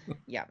hell."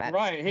 Yeah, that's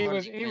right. He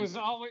was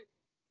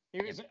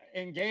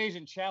engaged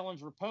in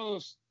challenge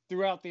riposte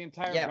throughout the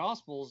entire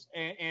Gospels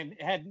and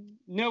had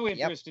no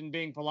interest in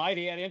being polite.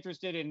 He had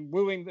interested in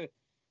wooing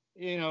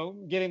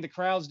getting the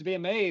crowds to be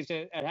amazed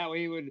at how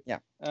he would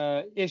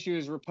issue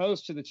his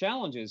riposte to the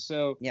challenges.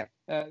 So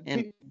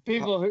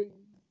people who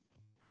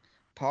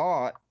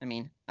Paul, I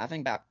mean, I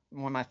think about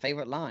one of my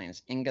favorite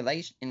lines in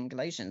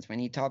Galatians when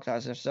he talks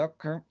about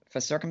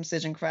the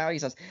circumcision crowd. He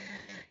says,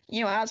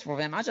 as for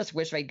them, I just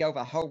wish they'd go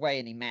the whole way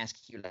and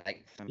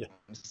emasculate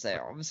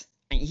themselves.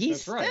 He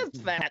says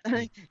that.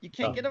 You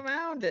can't get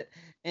around it.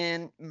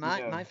 And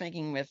my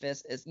thinking with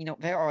this is,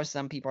 there are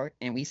some people,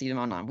 and we see them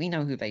online. We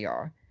know who they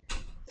are.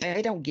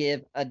 They don't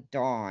give a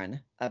darn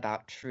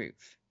about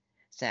truth.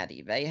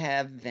 Sadly, they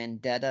have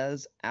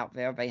vendettas out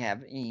there. They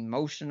have an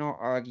emotional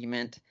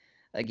argument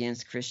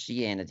against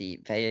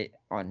Christianity. They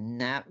are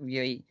not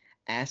really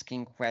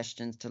asking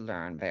questions to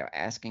learn. They are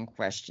asking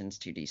questions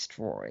to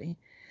destroy.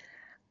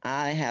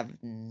 I have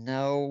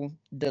no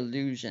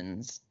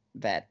delusions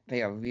that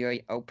they are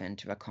really open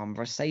to a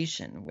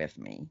conversation with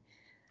me.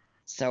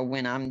 So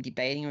when I'm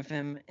debating with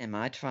them, am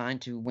I trying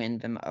to win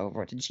them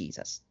over to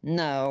Jesus?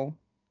 No,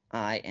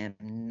 I am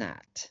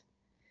not.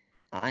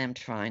 I am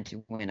trying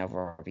to win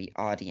over the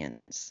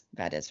audience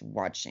that is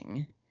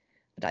watching,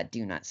 but I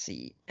do not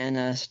see. And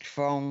a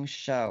strong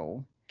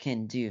show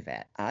can do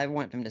that. I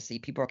want them to see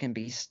people can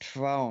be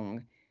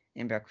strong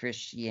in their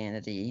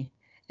Christianity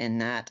and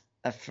not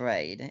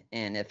afraid.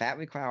 And if that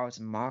requires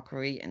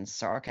mockery and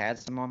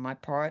sarcasm on my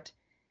part,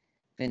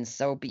 then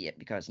so be it.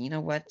 Because you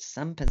know what?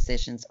 Some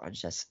positions are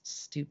just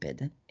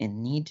stupid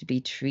and need to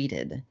be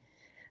treated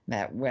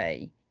that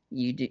way.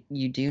 You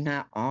do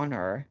not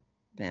honor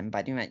them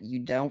by doing that. You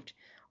don't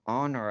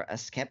honor a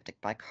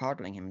skeptic by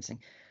coddling him and saying,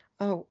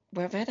 "Oh,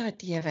 well, that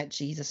idea that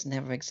Jesus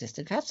never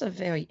existed, that's a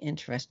very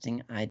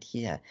interesting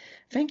idea.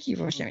 Thank you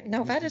for sharing."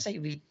 No, that is a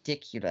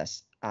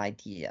ridiculous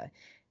idea,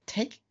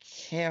 take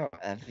care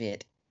of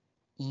it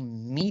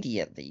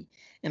immediately.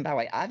 And by the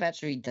way, I've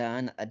actually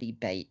done a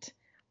debate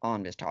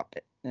on this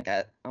topic.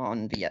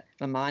 On the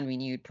Mind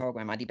Renewed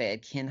program, I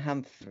debated Ken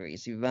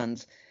Humphreys, who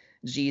runs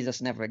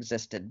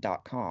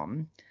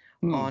JesusNeverExisted.com,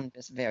 on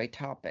this very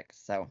topic.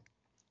 So,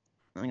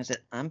 like I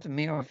said, I'm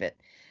familiar with it.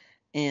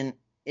 And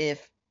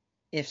if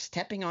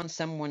stepping on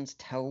someone's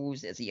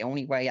toes is the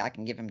only way I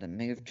can get them to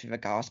move to the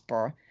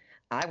gospel,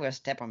 I will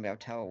step on their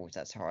toes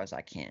as hard as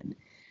I can.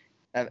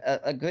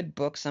 A good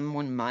book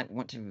someone might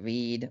want to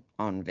read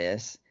on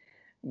this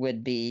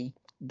would be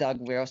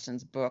Doug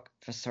Wilson's book,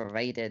 The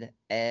Serrated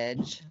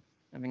Edge,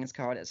 I think it's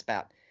called. It's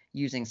about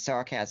using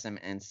sarcasm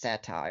and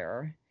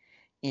satire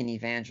in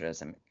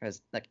evangelism.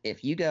 Because like,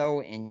 if you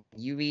go and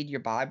you read your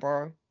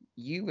Bible,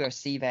 you will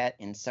see that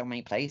in so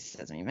many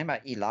places. I mean, remember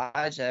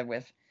Elijah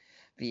with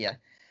the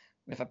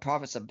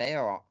prophets of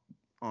Baal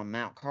on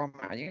Mount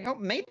Carmel. You know,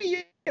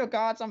 maybe your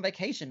God's on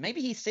vacation.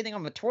 Maybe he's sitting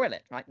on the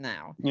toilet right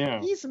now.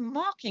 Yeah. He's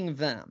mocking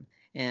them.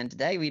 And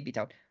today we'd be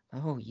told,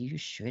 oh, you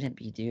shouldn't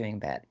be doing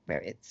that.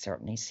 Where it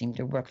certainly seemed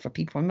to work for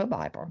people in the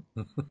Bible.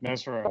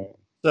 That's right.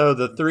 So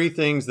the three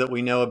things that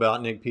we know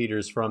about Nick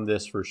Peters from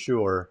this for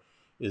sure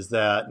is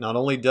that not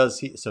only does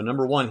he, so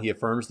number one, he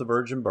affirms the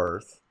virgin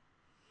birth.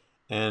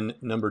 And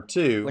number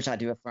two, which I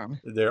do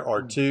affirm, there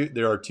are two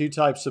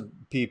types of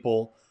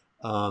people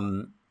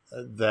there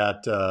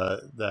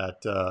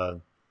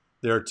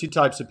are two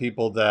types of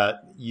people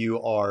that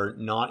you are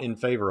not in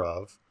favor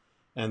of,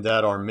 and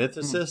that are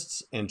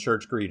mythicists and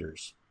church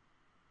greeters.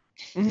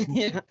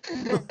 Yeah.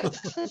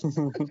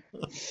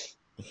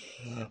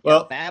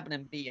 Well,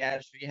 Babylon B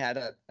actually had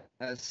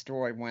a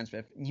story once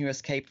with new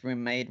escape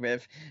room made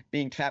with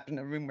being trapped in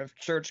a room with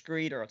church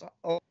greeters.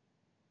 Oh,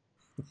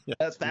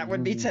 yes, that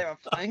would be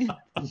terrifying.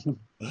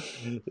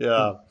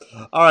 Yeah.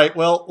 All right.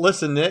 Well,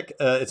 listen, Nick,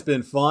 it's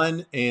been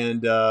fun,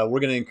 and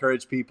we're going to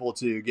encourage people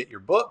to get your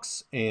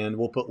books, and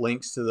we'll put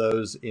links to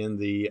those in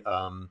the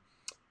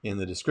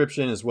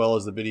description, as well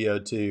as the video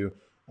to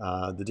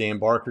the Dan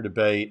Barker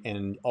debate,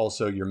 and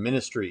also your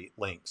ministry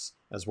links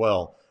as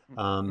well.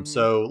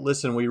 So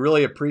listen, we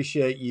really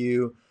appreciate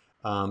you.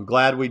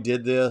 Glad we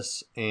did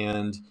this,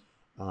 and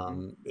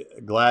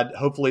glad,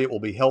 hopefully it will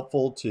be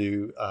helpful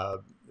to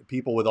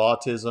people with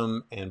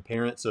autism and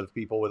parents of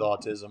people with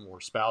autism,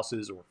 or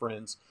spouses or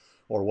friends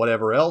or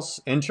whatever else,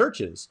 and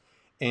churches.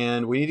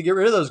 And we need to get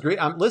rid of those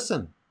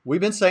listen,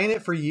 we've been saying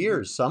it for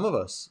years, some of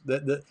us,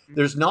 that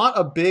there's not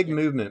a big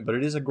movement, but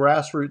it is a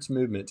grassroots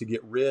movement to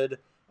get rid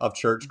of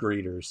church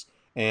greeters.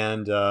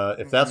 And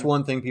if that's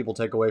one thing people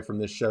take away from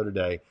this show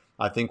today,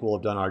 I think we'll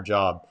have done our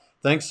job.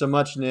 Thanks so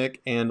much, Nick.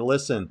 And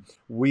listen,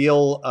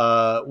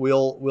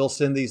 we'll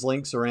send these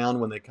links around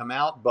when they come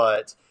out.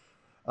 But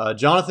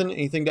Jonathan,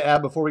 anything to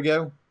add before we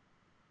go?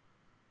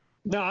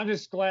 No, I'm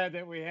just glad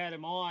that we had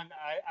him on.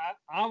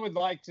 I would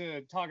like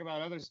to talk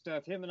about other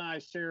stuff. Him and I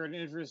share an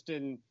interest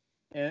in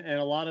a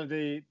lot of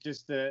the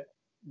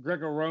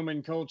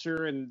Greco-Roman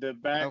culture and the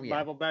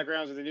Bible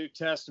backgrounds of the New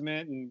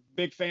Testament, and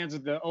big fans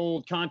of the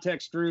old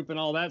Context Group and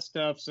all that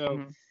stuff.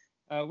 So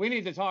we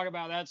need to talk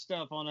about that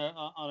stuff on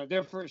a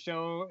different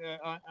show.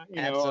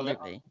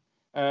 Absolutely.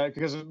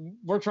 Because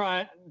we're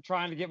trying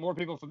to get more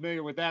people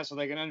familiar with that so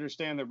they can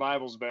understand their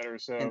Bibles better.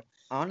 So, and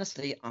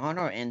honestly,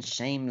 honor and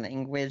shame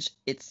language,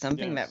 it's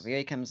something that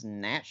really comes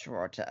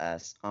natural to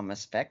us on the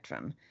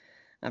spectrum,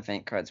 I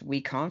think, because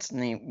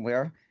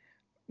we're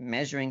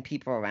measuring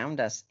people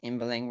around us in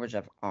the language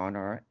of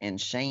honor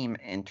and shame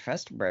and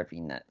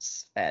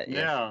trustworthiness.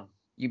 If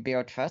you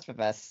build trust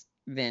with us,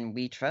 then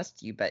we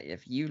trust you. But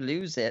if you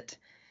lose it,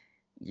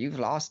 you've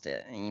lost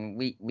it. I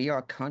mean, we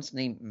are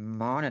constantly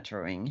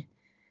monitoring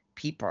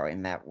people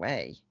in that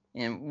way,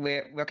 and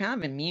we're kind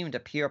of immune to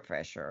peer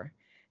pressure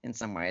in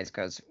some ways,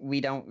 because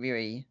we don't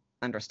really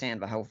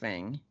understand the whole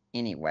thing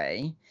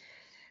anyway.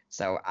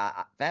 So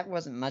that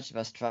wasn't much of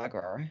a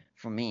struggle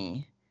for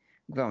me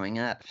growing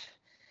up.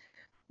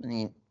 I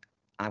mean,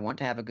 I want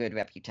to have a good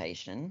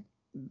reputation,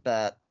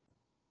 but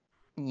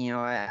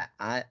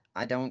I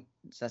don't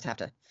just have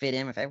to fit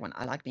in with everyone.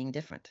 I like being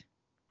different.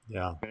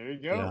 Yeah. There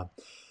you go. Yeah.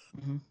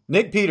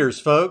 Nick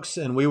Peters, folks,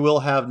 and we will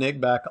have Nick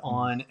back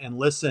on. And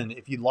listen,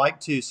 if you'd like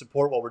to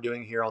support what we're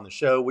doing here on the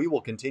show, we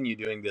will continue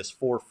doing this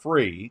for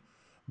free.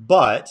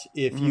 But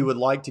if you would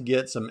like to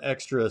get some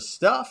extra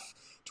stuff,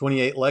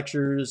 28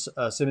 lectures,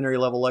 seminary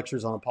level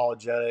lectures on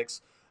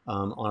apologetics,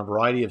 on a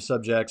variety of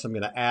subjects, I'm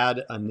going to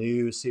add a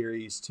new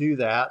series to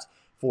that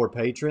for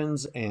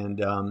patrons,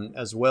 and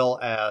as well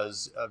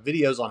as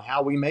videos on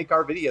how we make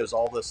our videos,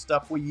 all the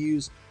stuff we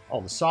use, all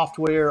the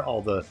software,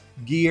 all the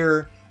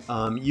gear.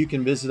 You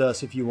can visit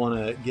us if you want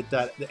to get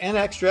that, and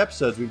extra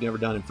episodes we've never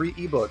done, and free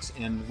ebooks,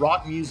 and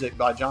rock music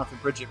by Jonathan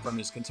Pritchett from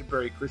his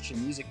Contemporary Christian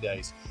Music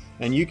Days.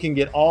 And you can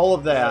get all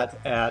of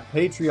that at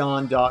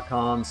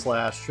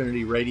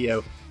patreon.com/Trinity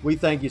Radio. We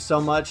thank you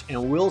so much,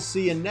 and we'll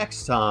see you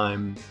next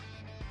time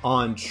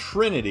on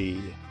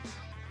Trinity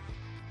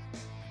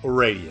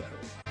Radio.